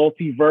know,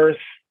 multiverse,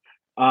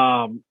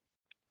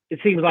 it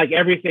seems like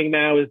everything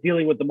now is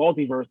dealing with the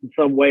multiverse in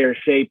some way or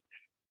shape.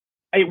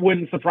 It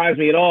wouldn't surprise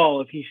me at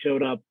all if he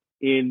showed up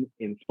in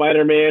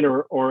Spider-Man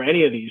or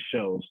any of these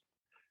shows.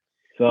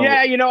 So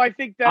yeah, you know, I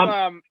think that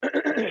I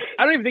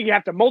don't even think you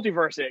have to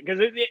multiverse it,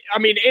 because I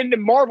mean, in the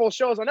Marvel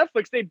shows on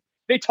Netflix,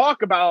 they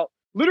talk about,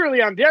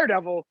 literally on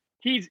Daredevil,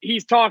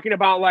 he's talking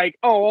about, like,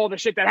 oh, all the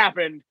shit that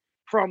happened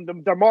from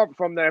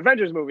the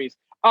Avengers movies.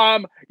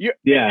 But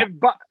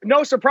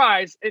no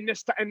surprise in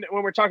this, and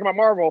when we're talking about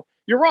Marvel,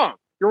 you're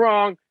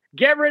wrong.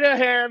 Get rid of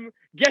him.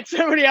 Get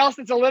somebody else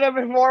that's a little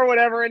bit more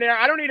whatever in there.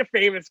 I don't need a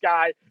famous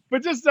guy,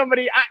 but just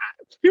somebody.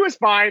 He was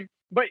fine,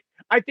 but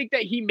I think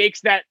that he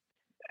makes that.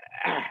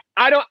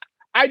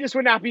 I just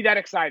would not be that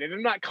excited.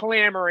 I'm not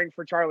clamoring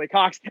for Charlie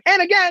Cox.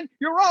 And again,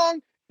 you're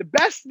wrong. The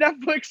best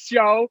Netflix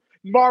show,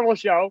 Marvel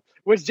show,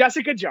 was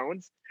Jessica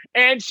Jones,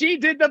 and she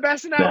did the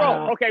best in that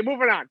role. Okay,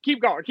 moving on.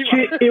 Keep going.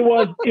 It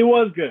was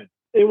good.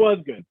 It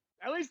was good.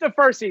 At least the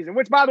first season,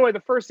 which, by the way, the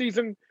first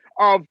season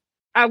of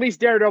at least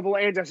Daredevil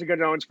and Jessica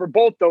Jones, for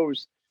both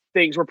those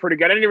things, were pretty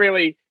good. I didn't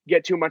really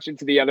get too much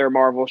into the other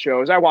Marvel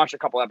shows. I watched a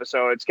couple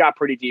episodes, got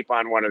pretty deep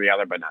on one or the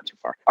other, but not too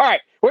far. All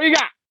right, what do you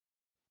got?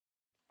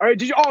 All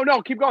right, oh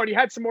no, keep going. You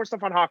had some more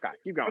stuff on Hawkeye.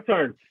 Keep going.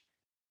 Turn.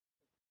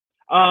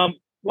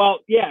 Well,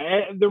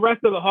 yeah, the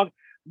rest of the Hawkeye.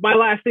 My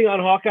last thing on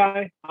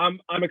Hawkeye, I'm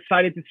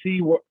excited to see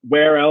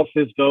where else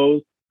this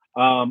goes.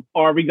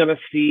 Are we gonna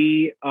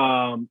see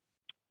old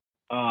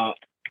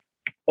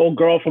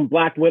girl from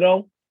Black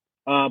Widow?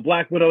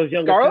 Black Widow's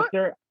younger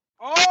sister.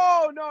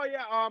 Oh no,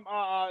 yeah.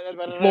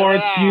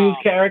 Florence Pugh's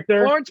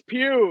character. Florence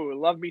Pugh.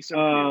 Love me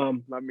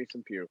some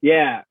Pugh.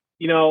 Yeah.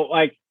 You know,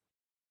 like,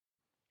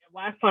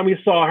 last time we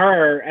saw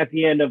her at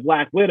the end of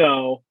Black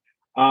Widow,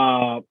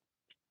 what's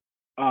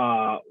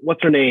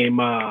her name?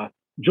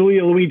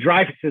 Julia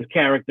Louis-Dreyfus's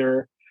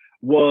character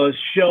was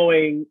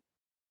showing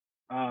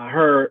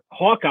her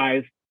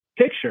Hawkeye's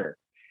picture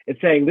and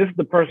saying, "This is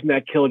the person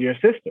that killed your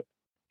sister."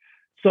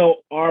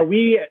 So are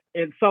we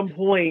at some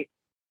point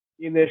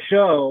in this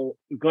show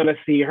going to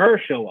see her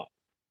show up?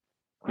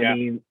 Yeah. I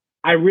mean,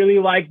 I really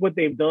like what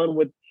they've done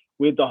with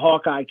the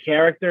Hawkeye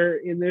character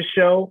in this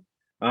show.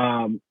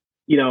 You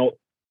know,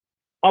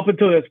 up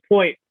until this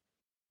point,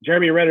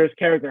 Jeremy Renner's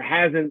character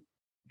hasn't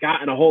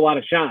gotten a whole lot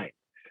of shine.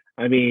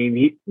 I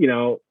mean,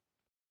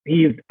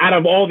 he's out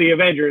of all the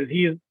Avengers,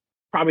 he's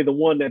probably the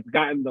one that's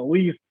gotten the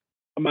least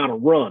amount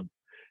of run.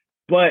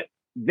 But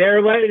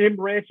they're letting him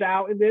branch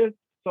out in this.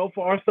 So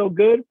far, so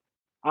good.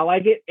 I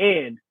like it,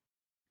 and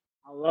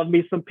I love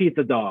me some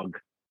Pizza Dog.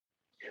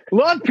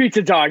 Love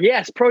Pizza Dog.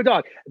 Yes, pro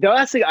dog. The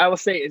last thing I will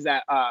say is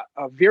that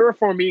Vera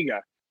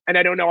Farmiga, and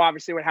I don't know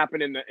obviously what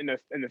happened in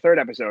the third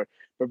episode,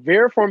 but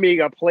Vera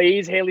Farmiga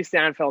plays Haley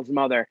Steinfeld's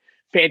mother.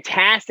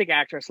 Fantastic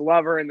actress,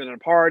 love her in The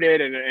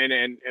Departed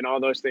and all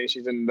those things.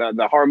 She's in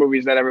the horror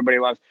movies that everybody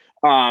loves.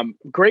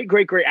 Great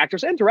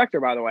actress and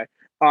director, by the way.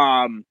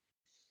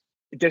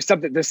 There's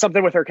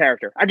something with her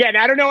character. Again,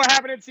 I don't know what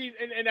happened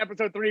in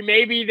episode 3.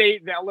 Maybe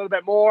they a little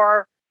bit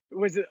more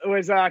was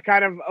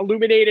kind of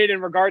illuminated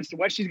in regards to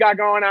what she's got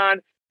going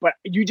on, but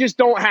you just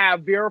don't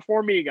have Vera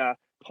Farmiga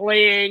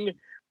playing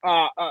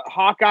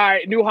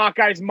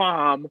Hawkeye's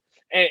mom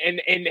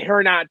and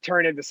her not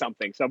turn into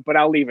something. So, but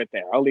I'll leave it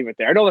there.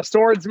 I know the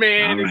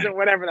swordsman is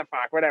whatever the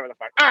fuck. All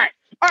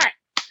right.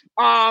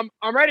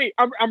 I'm ready.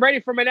 I'm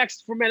ready for my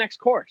next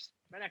course.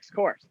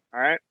 All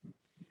right.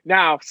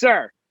 Now,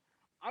 sir,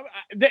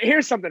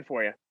 here's something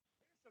for you.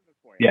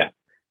 Yeah.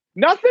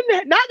 Nothing,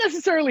 not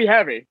necessarily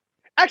heavy.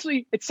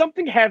 Actually, it's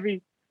something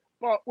heavy,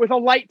 but with a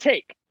light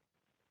take.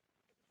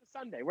 It's a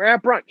Sunday. We're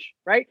at brunch,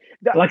 right?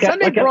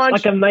 Sunday brunch,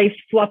 like a nice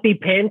fluffy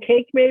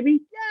pancake, maybe.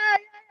 Yeah.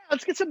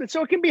 Let's get something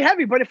so it can be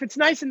heavy, but if it's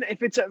nice and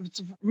if it's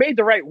made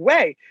the right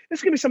way,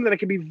 this can be something that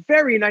can be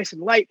very nice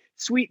and light,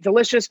 sweet,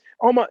 delicious.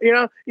 Almost,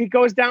 it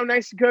goes down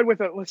nice and good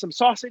with some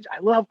sausage. I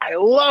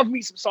love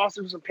me some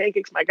sausage with some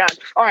pancakes. My God!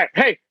 All right,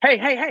 hey.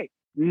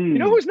 You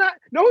know who's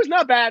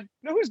not bad?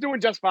 You know who's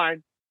doing just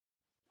fine?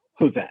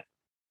 Who's that?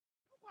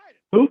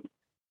 Who?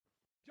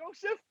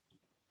 Joseph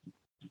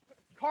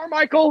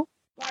Carmichael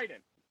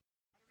Biden.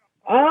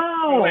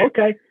 Oh,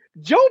 okay.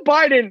 Joe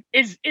Biden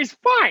is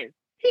fine.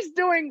 He's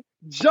doing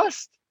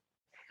just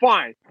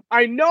fine.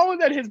 I know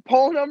that his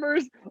poll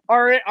numbers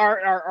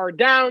are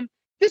down.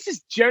 This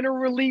is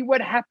generally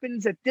what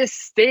happens at this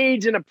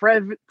stage in a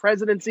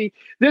presidency.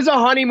 There's a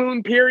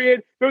honeymoon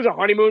period. There was a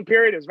honeymoon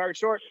period. It was very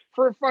short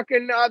for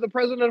fucking the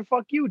president of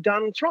fuck you,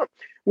 Donald Trump,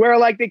 where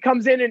like they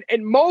comes in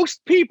and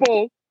most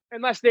people,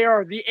 unless they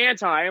are the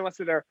unless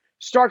they're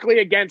starkly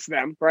against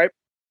them, right?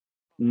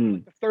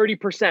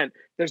 30%.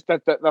 There's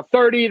the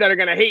 30 that are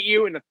going to hate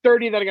you and the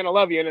 30 that are going to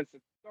love you. And it's the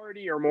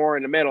 30 or more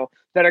in the middle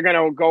that are going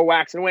to go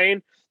wax and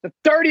wane. The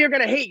 30 are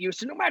going to hate you.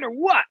 So no matter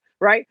what,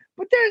 right?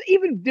 But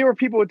there were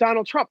people with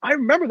Donald Trump. I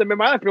remember them in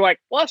my life. Be like,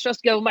 well, let's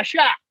just give him a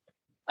shot.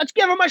 Let's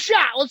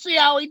see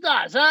how he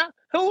does, huh?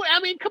 Come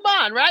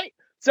on, right?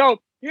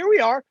 So here we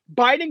are.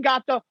 Biden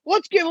got the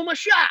let's give him a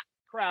shot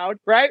crowd,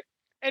 right?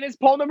 And his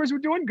poll numbers were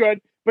doing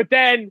good. But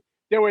then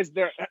there was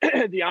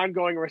the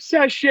ongoing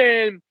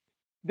recession.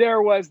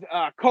 There was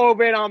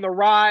COVID on the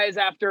rise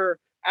after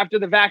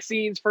the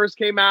vaccines first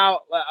came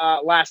out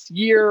last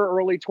year,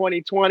 early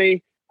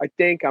 2020. I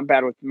think I'm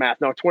bad with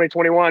math. No,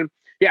 2021.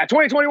 Yeah,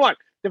 2021.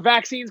 The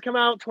vaccines come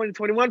out.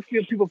 2021.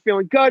 People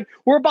feeling good.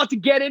 We're about to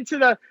get into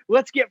the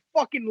let's get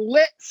fucking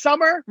lit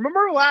summer.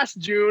 Remember last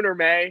June or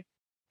May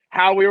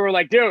how we were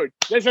like, dude,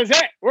 this is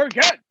it. We're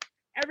good.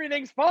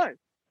 Everything's fun.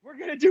 We're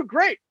gonna do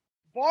great.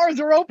 Bars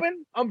are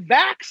open. I'm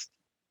vaxxed.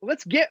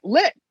 Let's get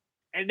lit.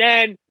 And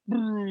then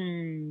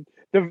the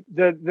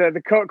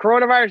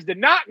coronavirus did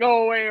not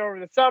go away over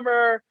the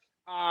summer.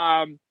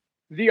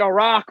 The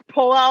Iraq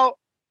pullout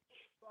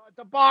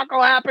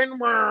debacle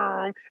happened.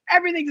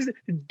 Everything's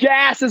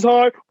gas is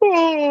high.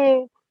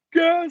 Oh,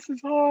 gas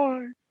is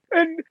high,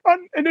 and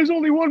there's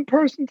only one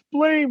person to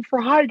blame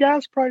for high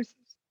gas prices: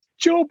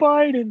 Joe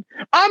Biden.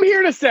 I'm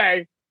here to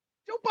say,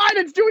 Joe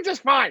Biden's doing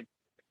just fine.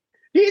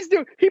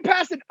 He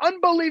passed an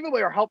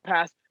unbelievably, or helped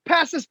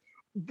passes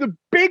the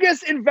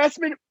biggest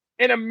investment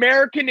in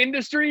American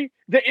industry,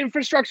 the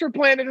infrastructure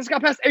plan, and it's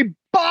got passed a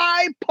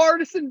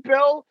bipartisan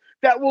bill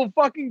that will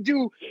fucking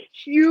do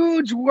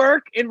huge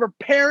work in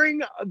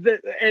repairing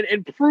and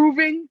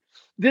improving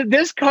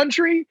this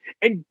country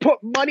and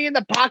put money in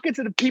the pockets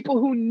of the people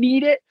who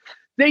need it.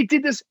 They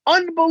did this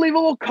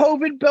unbelievable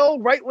COVID bill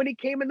right when he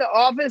came into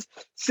office,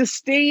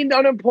 sustained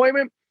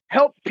unemployment,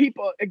 helped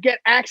people get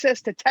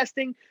access to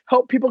testing,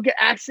 help people get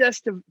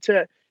access to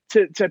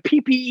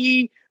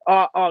PPE,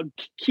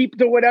 keep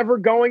the whatever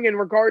going in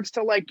regards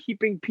to like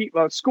keeping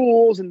people,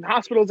 schools and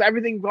hospitals,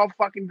 everything all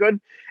fucking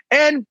good,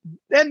 and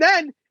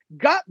then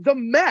got the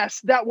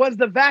mess that was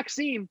the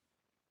vaccine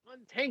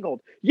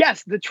untangled.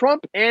 Yes, the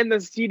Trump and the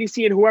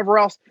CDC and whoever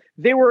else,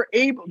 they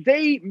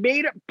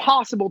made it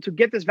possible to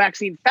get this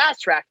vaccine fast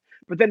tracked,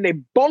 but then they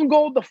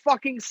bungled the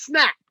fucking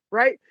snap,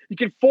 right? You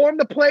can form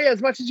the play as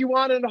much as you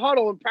want in the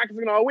huddle and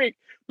practicing all week,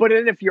 but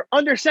then if you're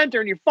under center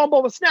and you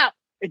fumble the snap,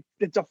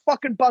 it's a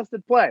fucking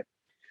busted play.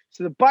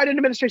 So the Biden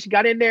administration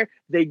got in there.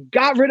 They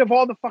got rid of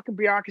all the fucking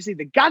bureaucracy.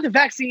 They got the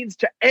vaccines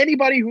to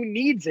anybody who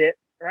needs it,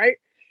 right?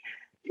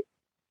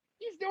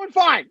 He's doing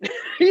fine.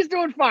 He's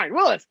doing fine.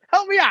 Willis,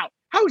 help me out.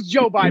 How's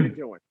Joe Biden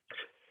doing?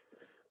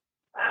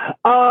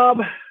 I'm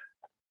going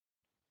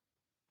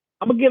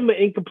to give him an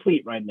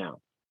incomplete right now.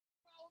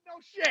 Oh, no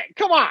shit.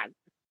 Come on.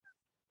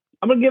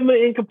 I'm going to give him an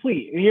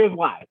incomplete, and here's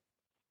why.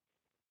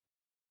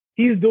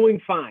 He's doing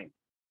fine.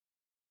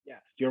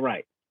 Yes, you're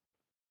right.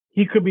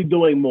 He could be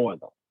doing more,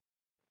 though.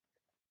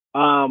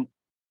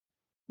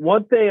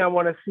 one thing I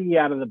want to see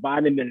out of the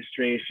Biden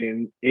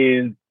administration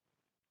is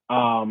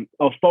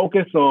a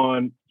focus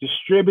on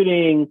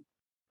distributing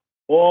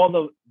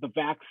all the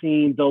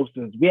vaccine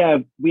doses. We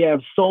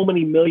have so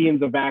many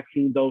millions of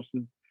vaccine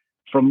doses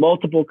from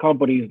multiple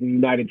companies in the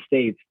United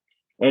States,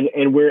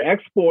 and we're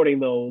exporting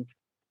those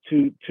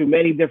to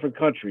many different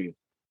countries,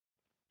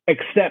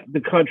 except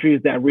the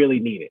countries that really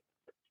need it,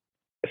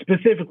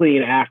 specifically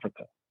in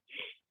Africa.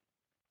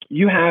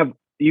 You have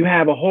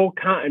a whole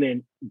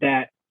continent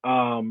that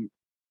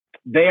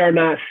they are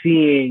not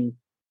seeing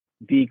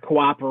the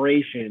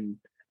cooperation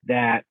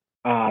that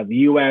the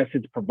U.S.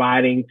 is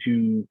providing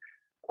to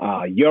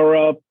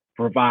Europe,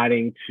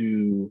 providing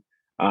to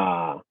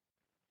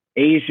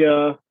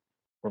Asia,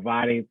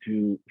 providing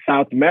to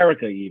South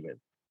America even.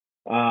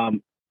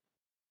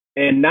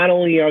 And not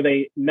only are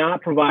they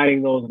not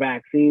providing those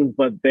vaccines,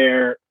 but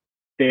they're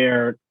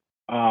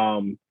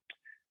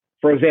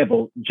for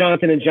example,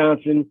 Johnson &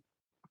 Johnson,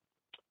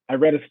 I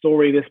read a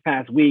story this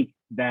past week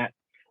that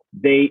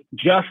they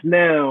just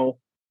now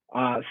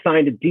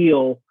signed a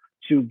deal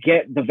to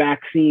get the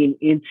vaccine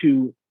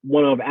into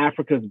one of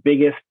Africa's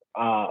biggest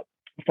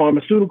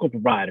pharmaceutical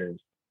providers.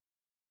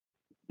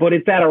 But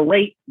it's at a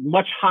rate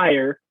much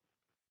higher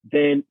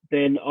than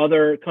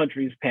other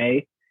countries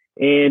pay.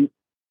 And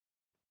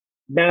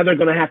now they're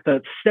going to have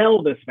to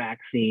sell this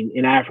vaccine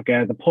in Africa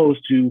as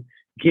opposed to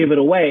give it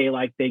away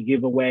like they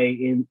give away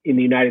in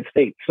the United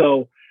States.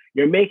 So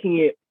you're making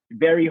it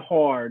very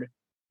hard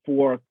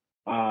for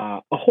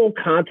a whole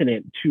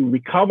continent to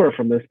recover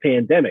from this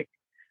pandemic.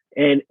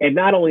 And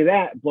not only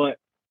that, but,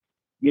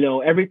 you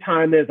know, every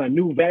time there's a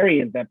new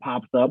variant that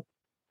pops up,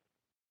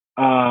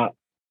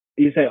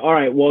 you say, all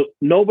right, well,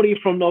 nobody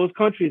from those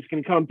countries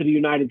can come to the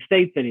United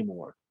States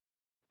anymore.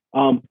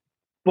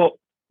 But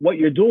what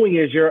you're doing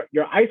is you're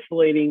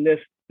isolating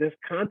this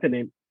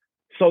continent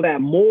so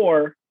that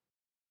more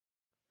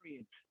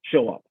variants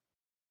show up.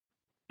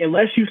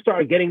 Unless you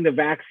start getting the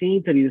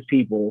vaccine to these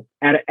people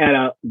at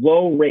a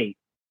low rate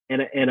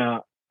and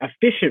a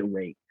efficient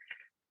rate,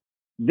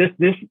 this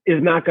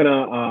is not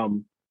gonna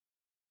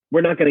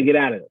we're not gonna get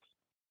out of this.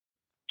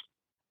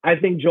 I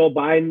think Joe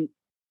Biden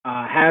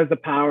has the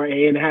power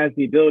and has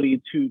the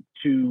ability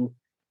to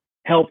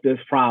help this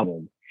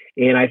problem,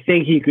 and I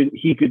think he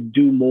could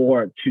do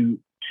more to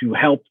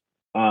help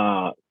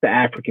the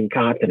African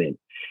continent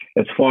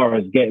as far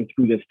as getting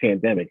through this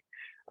pandemic.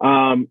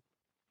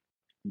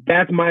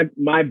 That's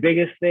my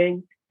biggest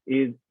thing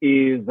is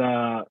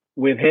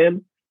with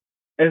him.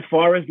 As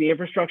far as the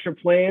infrastructure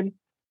plan,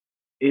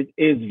 it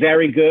is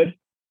very good.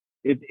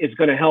 It's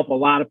going to help a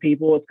lot of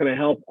people. It's going to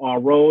help our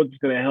roads. It's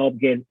going to help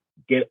get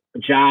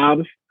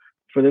jobs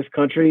for this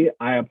country.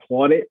 I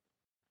applaud it.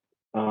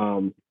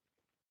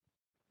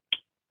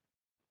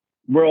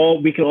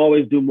 We can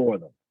always do more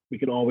though. We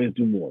can always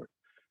do more.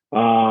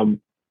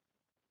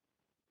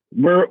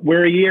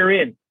 We're a year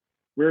in.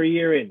 We're a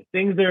year in.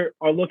 Things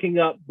are looking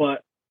up,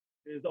 but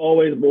there's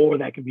always more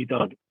that can be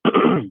done.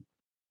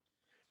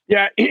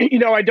 Yeah, you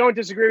know, I don't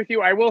disagree with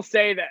you. I will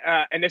say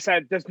that, and this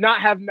does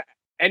not have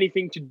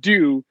anything to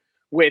do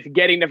with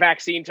getting the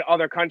vaccine to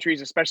other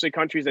countries, especially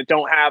countries that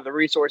don't have the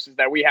resources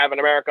that we have in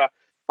America.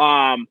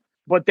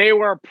 But they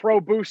were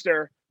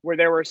pro-booster, where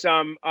there were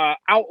some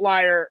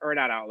outlier, or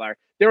not outlier.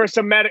 There were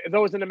some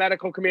those in the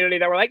medical community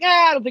that were like,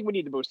 I don't think we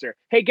need the booster.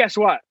 Hey, guess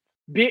what?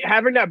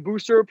 Having that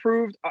booster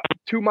approved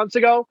 2 months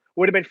ago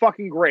would have been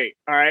fucking great.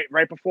 All right,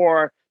 right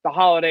before the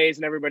holidays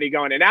and everybody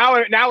going. And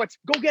now it's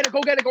go get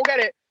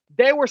it.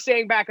 They were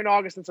saying back in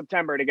August and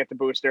September to get the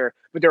booster,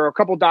 but there were a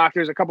couple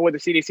doctors, a couple with the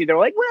CDC. They were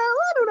like, well,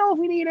 I don't know if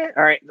we need it.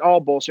 All right, all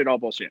bullshit.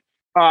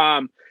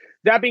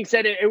 That being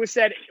said, it was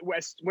said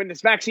when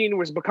this vaccine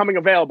was becoming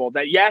available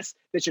that yes,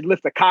 they should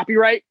lift the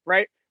copyright,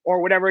 right? Or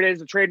whatever it is,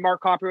 the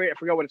trademark copyright, I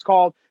forget what it's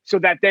called. So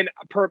that then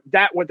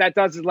what that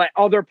does is let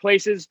other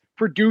places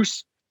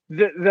produce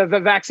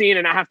the vaccine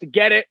and I have to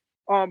get it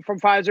from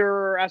Pfizer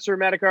or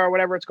AstraZeneca or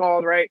whatever it's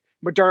called, right?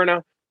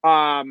 Moderna.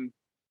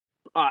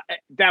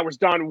 That was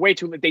done way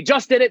too late. They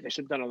just did it. They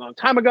should have done it a long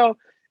time ago.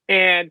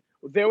 And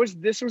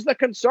this was the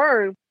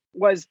concern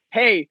was,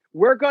 hey,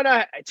 we're going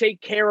to take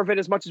care of it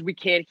as much as we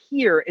can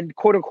here in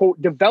quote unquote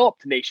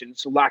developed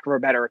nations, for lack of a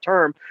better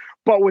term.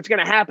 But what's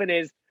going to happen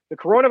is the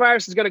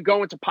coronavirus is going to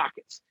go into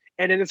pockets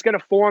and then it's going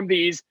to form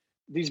these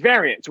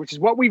variants, which is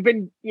what we've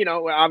been, you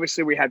know,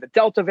 obviously we had the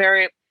Delta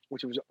variant,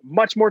 which was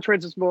much more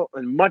transmissible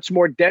and much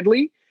more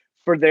deadly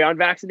for the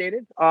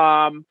unvaccinated.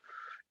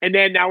 And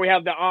then now we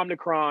have the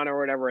Omicron or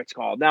whatever it's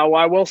called. Now,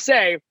 I will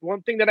say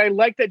one thing that I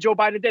like that Joe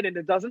Biden did, and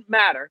it doesn't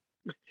matter.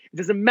 It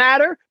doesn't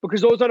matter because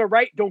those on the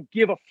right don't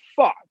give a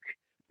fuck.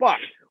 But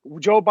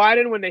Joe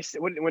Biden, when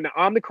the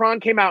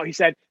Omicron came out, he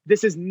said,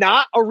 this is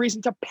not a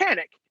reason to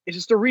panic. It's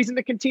just a reason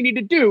to continue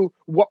to do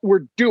what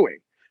we're doing.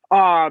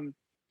 The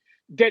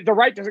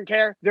right doesn't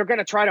care. They're going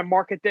to try to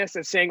market this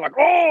as saying like,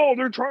 oh,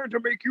 they're trying to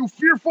make you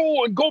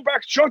fearful and go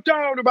back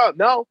shutdown about.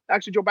 No,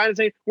 actually, Joe Biden's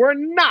saying we're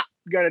not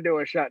going to do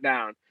a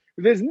shutdown.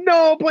 There's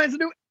no plans to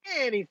do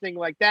anything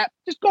like that.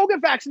 Just go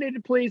get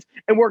vaccinated, please.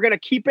 And we're going to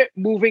keep it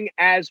moving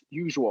as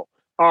usual.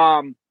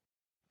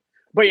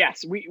 But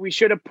yes, we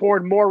should have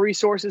poured more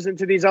resources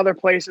into these other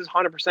places.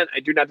 100%. I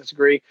do not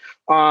disagree.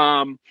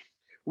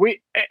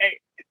 We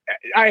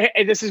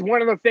this is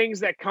one of the things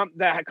that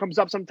comes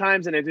up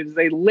sometimes, and it is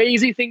a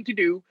lazy thing to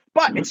do.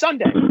 But it's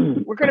Sunday.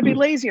 We're going to be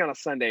lazy on a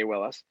Sunday,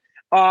 Willis.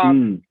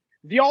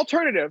 The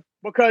alternative,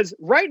 because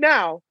right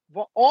now,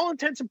 for all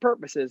intents and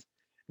purposes,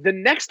 the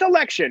next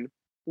election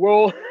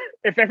will,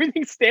 if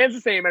everything stands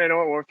the same, and I know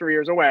we're 3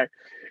 years away,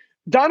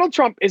 Donald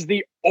Trump is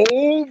the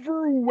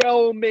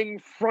overwhelming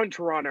front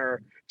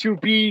runner to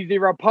be the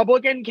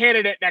Republican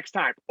candidate next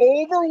time.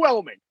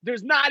 Overwhelming.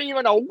 There's not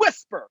even a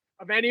whisper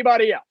of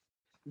anybody else.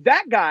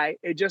 That guy,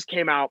 it just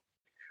came out,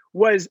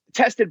 was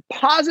tested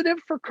positive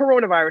for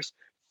coronavirus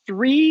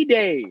 3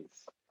 days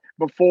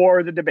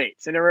before the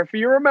debates. And if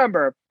you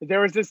remember, there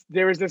was this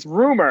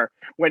rumor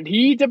when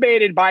he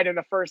debated Biden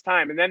the first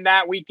time, and then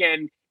that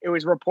weekend it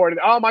was reported,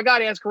 oh my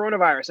God, he has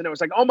coronavirus. And it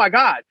was like, oh my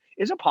God,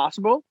 is it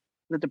possible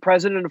that the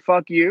president of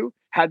fuck you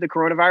had the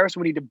coronavirus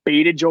when he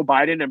debated Joe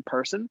Biden in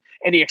person,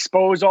 and he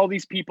exposed all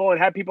these people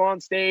and had people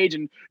on stage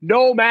and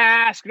no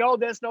mask, no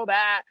this, no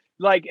that?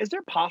 Like, is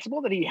there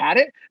possible that he had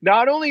it?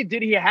 Not only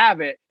did he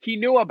have it, he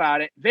knew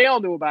about it. They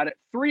all knew about it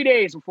 3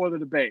 days before the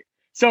debate.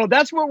 So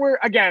that's what we're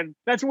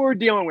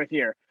dealing with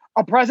here.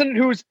 A president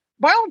who's,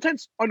 by all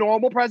intents, a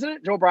normal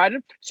president, Joe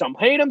Biden. Some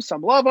hate him,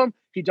 some love him.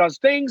 He does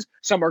things.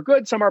 Some are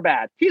good, some are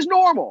bad. He's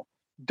normal.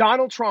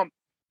 Donald Trump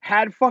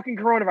had fucking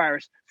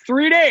coronavirus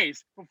 3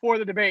 days before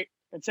the debate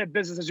and said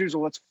business as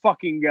usual. Let's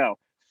fucking go.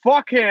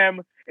 Fuck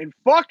him and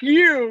fuck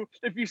you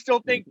if you still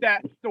think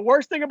that the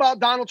worst thing about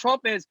Donald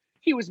Trump is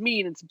he was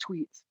mean in some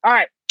tweets. All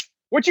right.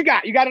 What you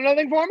got? You got another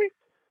thing for me?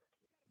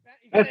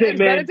 That's it,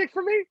 man. Benedict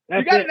for me?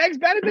 That's you got it. an Eggs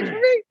Benedict for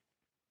me?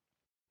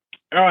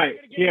 All right.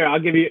 Here, I'll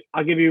give you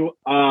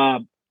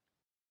one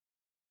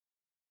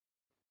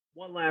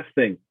last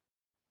thing.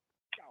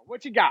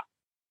 What you got?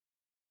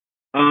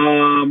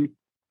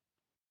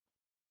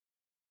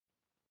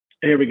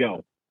 Here we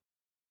go.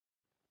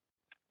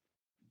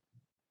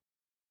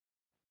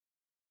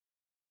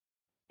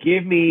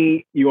 Give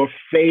me your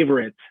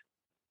favorite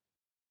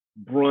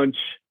brunch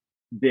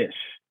dish.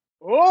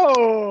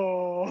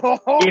 Oh,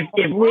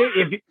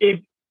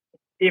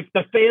 if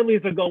the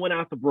families are going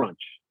out to brunch,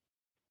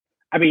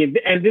 I mean,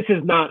 and this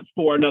is not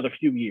for another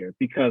few years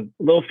because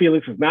Lil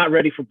Felix is not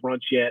ready for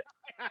brunch yet.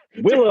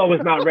 Willow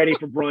is not ready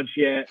for brunch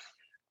yet.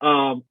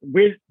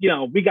 We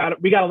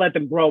gotta let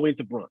them grow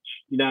into brunch.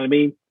 You know what I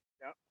mean?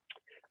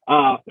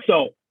 Yep.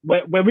 So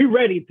when we're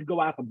ready to go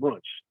out to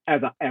brunch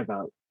as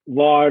a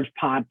large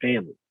pod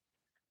family,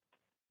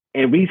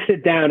 and we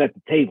sit down at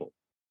the table,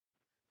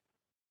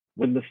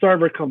 when the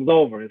server comes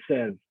over and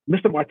says,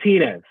 "Mr.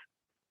 Martinez,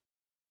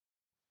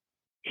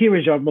 here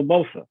is your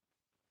mimosa.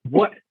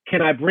 What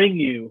can I bring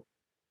you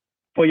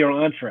for your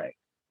entree?"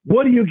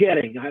 What are you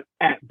getting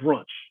at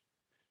brunch?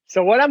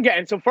 So what I'm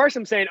getting, so first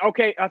I'm saying,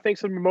 okay, thanks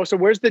for the mimosa.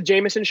 Where's the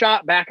Jameson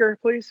shot? Backer,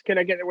 please. Can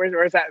I get it?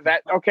 Where's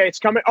that? Okay, it's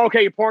coming.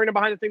 Okay, you're pouring it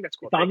behind the thing. That's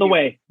cool. It's on the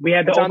way. We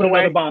had to open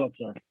another bottle,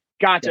 sir.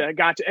 Gotcha.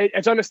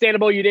 It's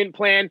understandable you didn't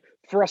plan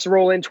for us to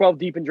roll in 12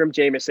 deep and drink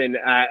Jameson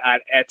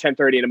at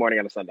 10:30 in the morning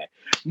on a Sunday.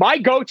 My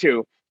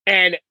go-to,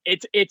 and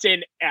it's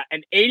in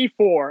an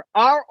 84,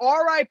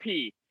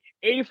 RIP,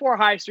 84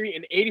 High Street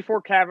and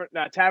 84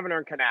 Tavern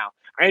and Canal.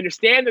 I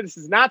understand that this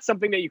is not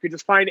something that you could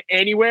just find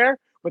anywhere,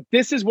 but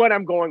this is what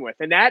I'm going with,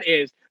 and that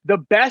is the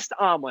best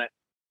omelet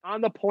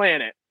on the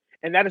planet,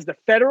 and that is the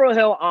Federal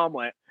Hill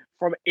omelet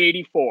from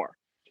 84,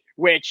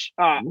 which,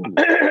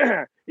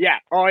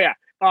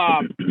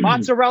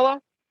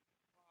 mozzarella,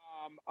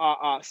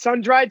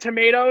 sun-dried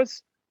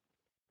tomatoes.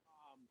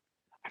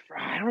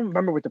 I don't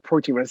remember what the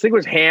protein was. I think it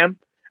was ham.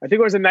 I think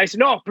it was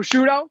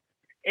prosciutto,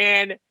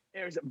 and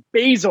there's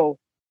basil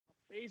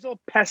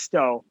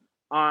pesto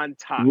on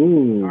top.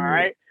 Ooh. All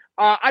right.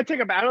 I take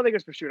it back. I don't think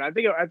it was prosciutto. I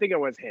think it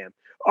was ham.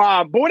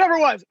 But whatever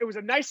it was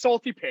a nice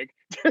salty pig.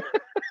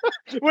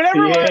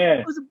 Whatever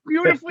it was a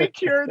beautifully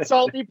cured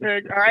salty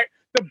pig. All right.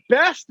 The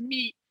best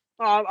meat.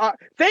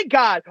 Thank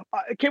God.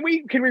 Can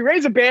we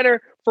raise a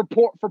banner for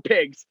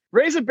pigs?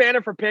 Raise a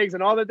banner for pigs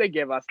and all that they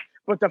give us.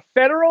 But the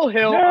Federal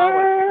Hill,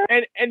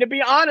 and to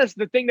be honest,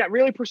 the thing that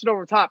really pushed it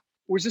over the top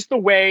was just the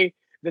way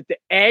that the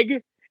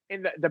egg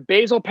and the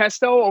basil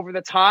pesto over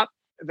the top,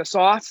 the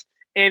sauce,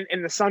 and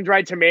the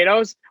sun-dried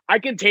tomatoes. I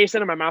can taste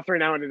it in my mouth right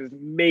now, and it is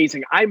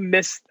amazing. I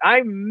miss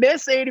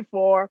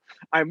 84.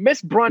 I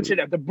miss brunch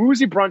at the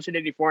boozy brunch at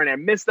 84, and I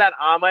miss that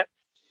omelet.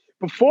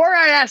 Before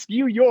I ask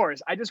you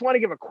yours, I just want to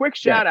give a quick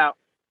shout out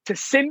to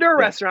Cinder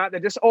Restaurant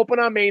that just opened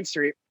on Main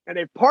Street, and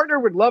they've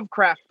partnered with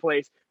Lovecraft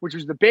Place, which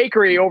was the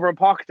bakery over in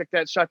Pawcatuck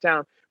that shut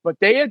down. But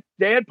they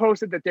had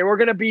posted that they were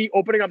going to be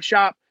opening up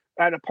shop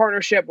and a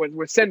partnership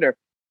with Cinder.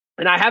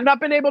 And I have not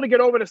been able to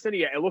get over to Cinder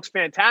yet. It looks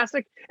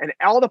fantastic, and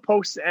all the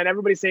posts and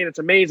everybody's saying it's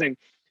amazing.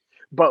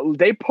 But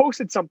they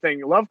posted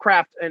something,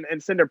 Lovecraft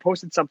and Cinder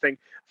posted something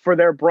for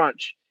their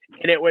brunch.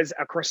 And it was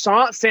a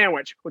croissant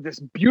sandwich with this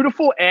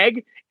beautiful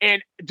egg.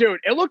 And, dude,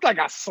 it looked like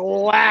a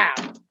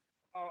slab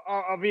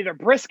of either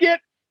brisket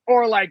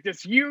or like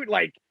this huge,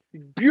 like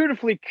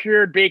beautifully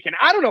cured bacon.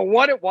 I don't know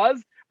what it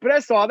was, But I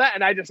saw that,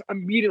 and I just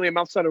immediately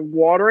my mouth started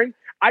watering.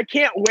 I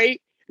can't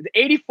wait. The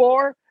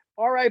 84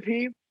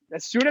 RIP.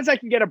 As soon as I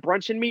can get a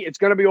brunch in me, it's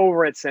going to be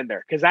over at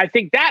Cinder because I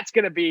think that's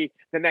going to be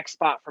the next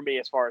spot for me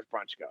as far as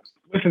brunch goes.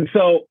 Listen,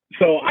 so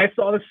I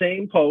saw the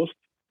same post.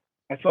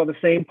 I saw the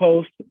same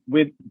post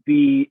with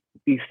the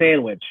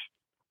sandwich.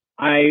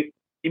 I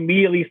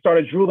immediately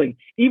started drooling,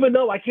 even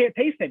though I can't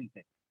taste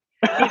anything.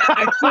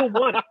 I still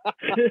want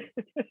it.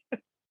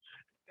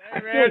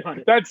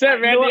 That's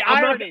it, man. The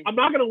irony. I'm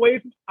not gonna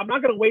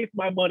waste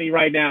my money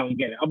right now and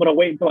get it. I'm gonna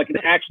wait until I can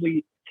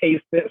actually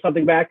taste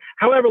something back,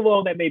 however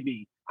long that may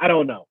be. I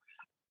don't know.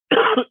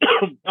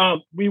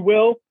 We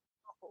will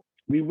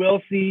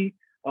see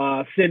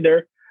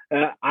Cinder.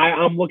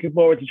 I'm looking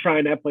forward to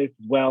trying that place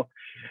as well.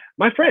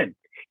 My friend,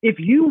 if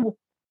you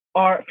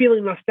are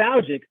feeling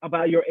nostalgic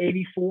about your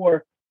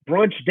 84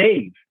 brunch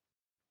days,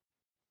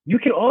 you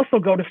can also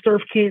go to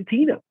Surf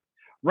Cantina.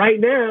 Right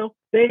now,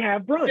 they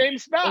have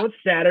brunch on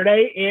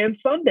Saturday and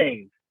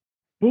Sundays.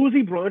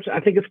 Boozy brunch. I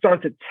think it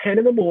starts at 10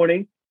 in the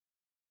morning.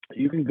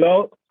 You can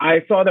go.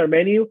 I saw their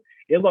menu.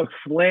 It looks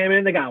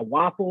slamming. They got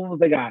waffles.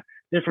 They got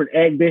different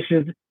egg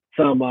dishes.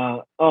 Some,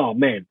 oh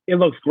man, it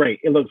looks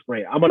great. It looks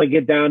great. I'm going to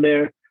get down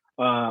there.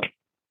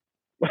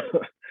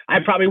 I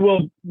probably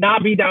will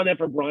not be down there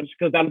for brunch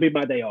because that'll be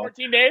my day off.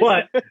 14 days?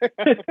 But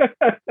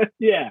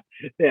yeah.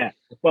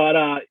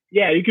 But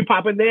yeah, you can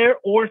pop in there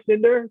or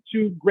Cinder,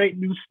 two great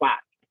new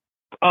spots.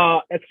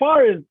 As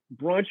far as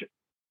brunch,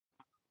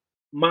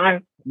 my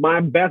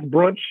best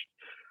brunch,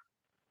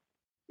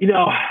 you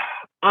know,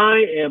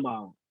 I am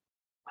a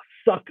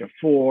sucker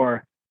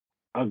for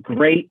a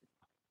great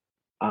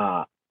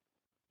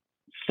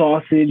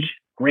sausage,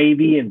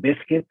 gravy, and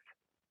biscuits.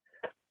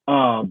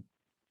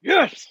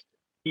 Yes.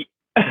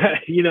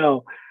 You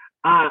know,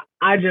 I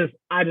just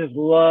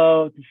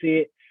love to see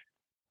it.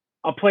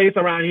 A place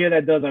around here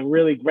that does a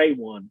really great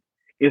one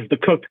is the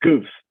Cooked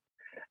Goose.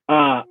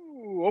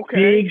 Ooh,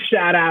 okay. Big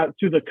shout out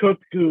to the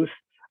Cooked Goose.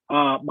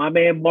 My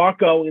man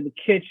Marco in the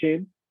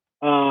kitchen.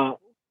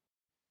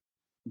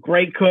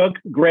 Great cook,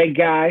 great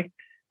guy.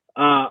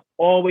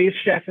 Always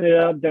chefing it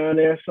up down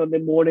there Sunday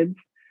mornings.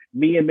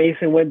 Me and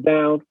Mason went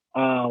down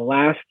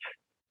last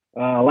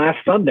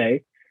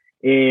Sunday,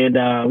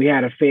 and we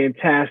had a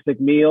fantastic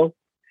meal.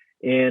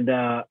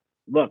 And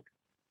look,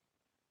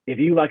 if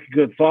you like a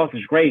good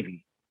sausage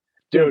gravy,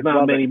 there's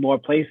not many more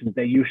places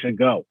that you should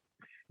go.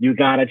 You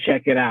gotta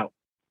check it out.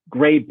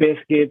 Great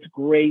biscuits,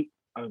 great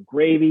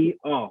gravy.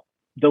 Oh,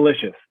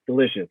 delicious.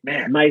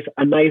 Man.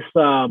 A nice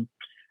not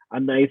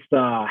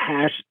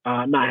hash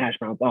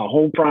browns,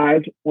 home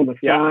fries on the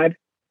side.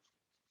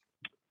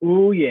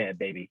 Ooh yeah,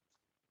 baby.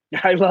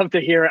 I love to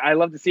hear it. I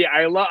love to see it.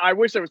 I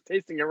wish I was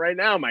tasting it right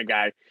now, my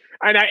guy.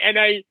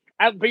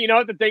 But you know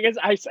what the thing is?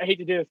 I hate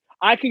to do this.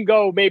 I can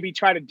go maybe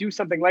try to do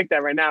something like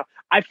that right now.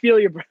 I feel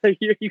you, brother.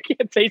 You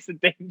can't taste the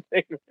damn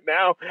thing right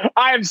now.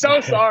 I am so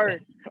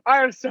sorry.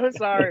 I am so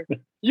sorry.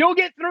 You'll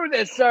get through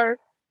this, sir.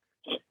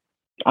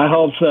 I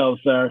hope so,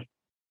 sir.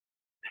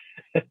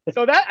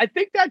 So I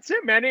think that's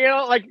it, man. You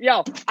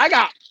know, I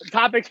got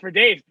topics for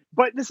days,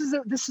 but this is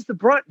the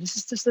brunch. This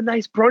is just a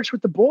nice brunch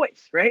with the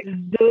boys, right?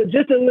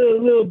 Just a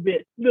little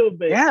bit.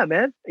 Yeah,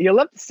 man. You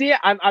love to see it.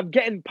 I'm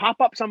getting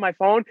pop-ups on my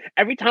phone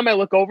every time I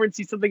look over and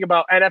see something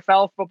about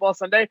NFL Football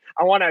Sunday.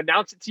 I want to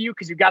announce it to you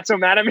because you got so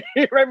mad at me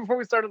right before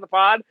we started the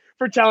pod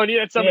for telling you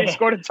that somebody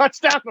scored a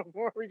touchdown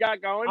before we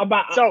got going. I'm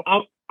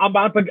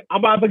about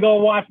to go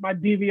watch my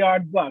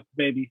DVR Bucks,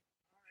 baby.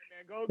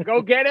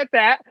 Go get at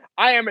that.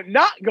 I am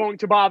not going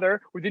to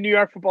bother with the New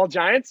York Football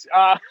Giants.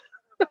 I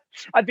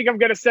think I'm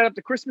going to set up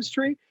the Christmas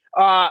tree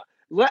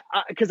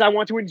because I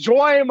want to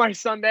enjoy my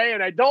Sunday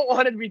and I don't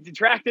want to be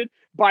detracted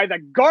by the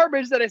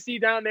garbage that I see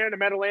down there in the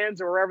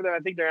Meadowlands or wherever I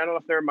think I don't know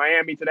if they're in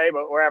Miami today,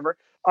 but wherever.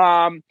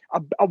 A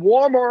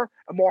warmer,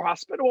 a more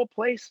hospitable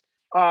place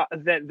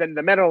than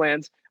the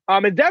Meadowlands,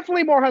 and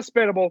definitely more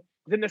hospitable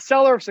than the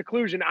Cellar of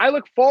Seclusion. I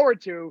look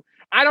forward to.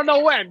 I don't know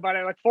when, but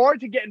I look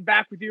forward to getting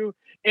back with you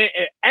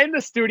in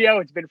the studio.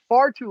 It's been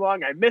far too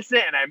long. I miss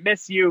it, and I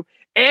miss you,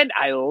 and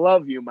I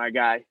love you, my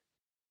guy.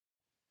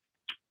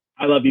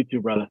 I love you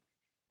too, brother.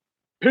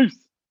 Peace.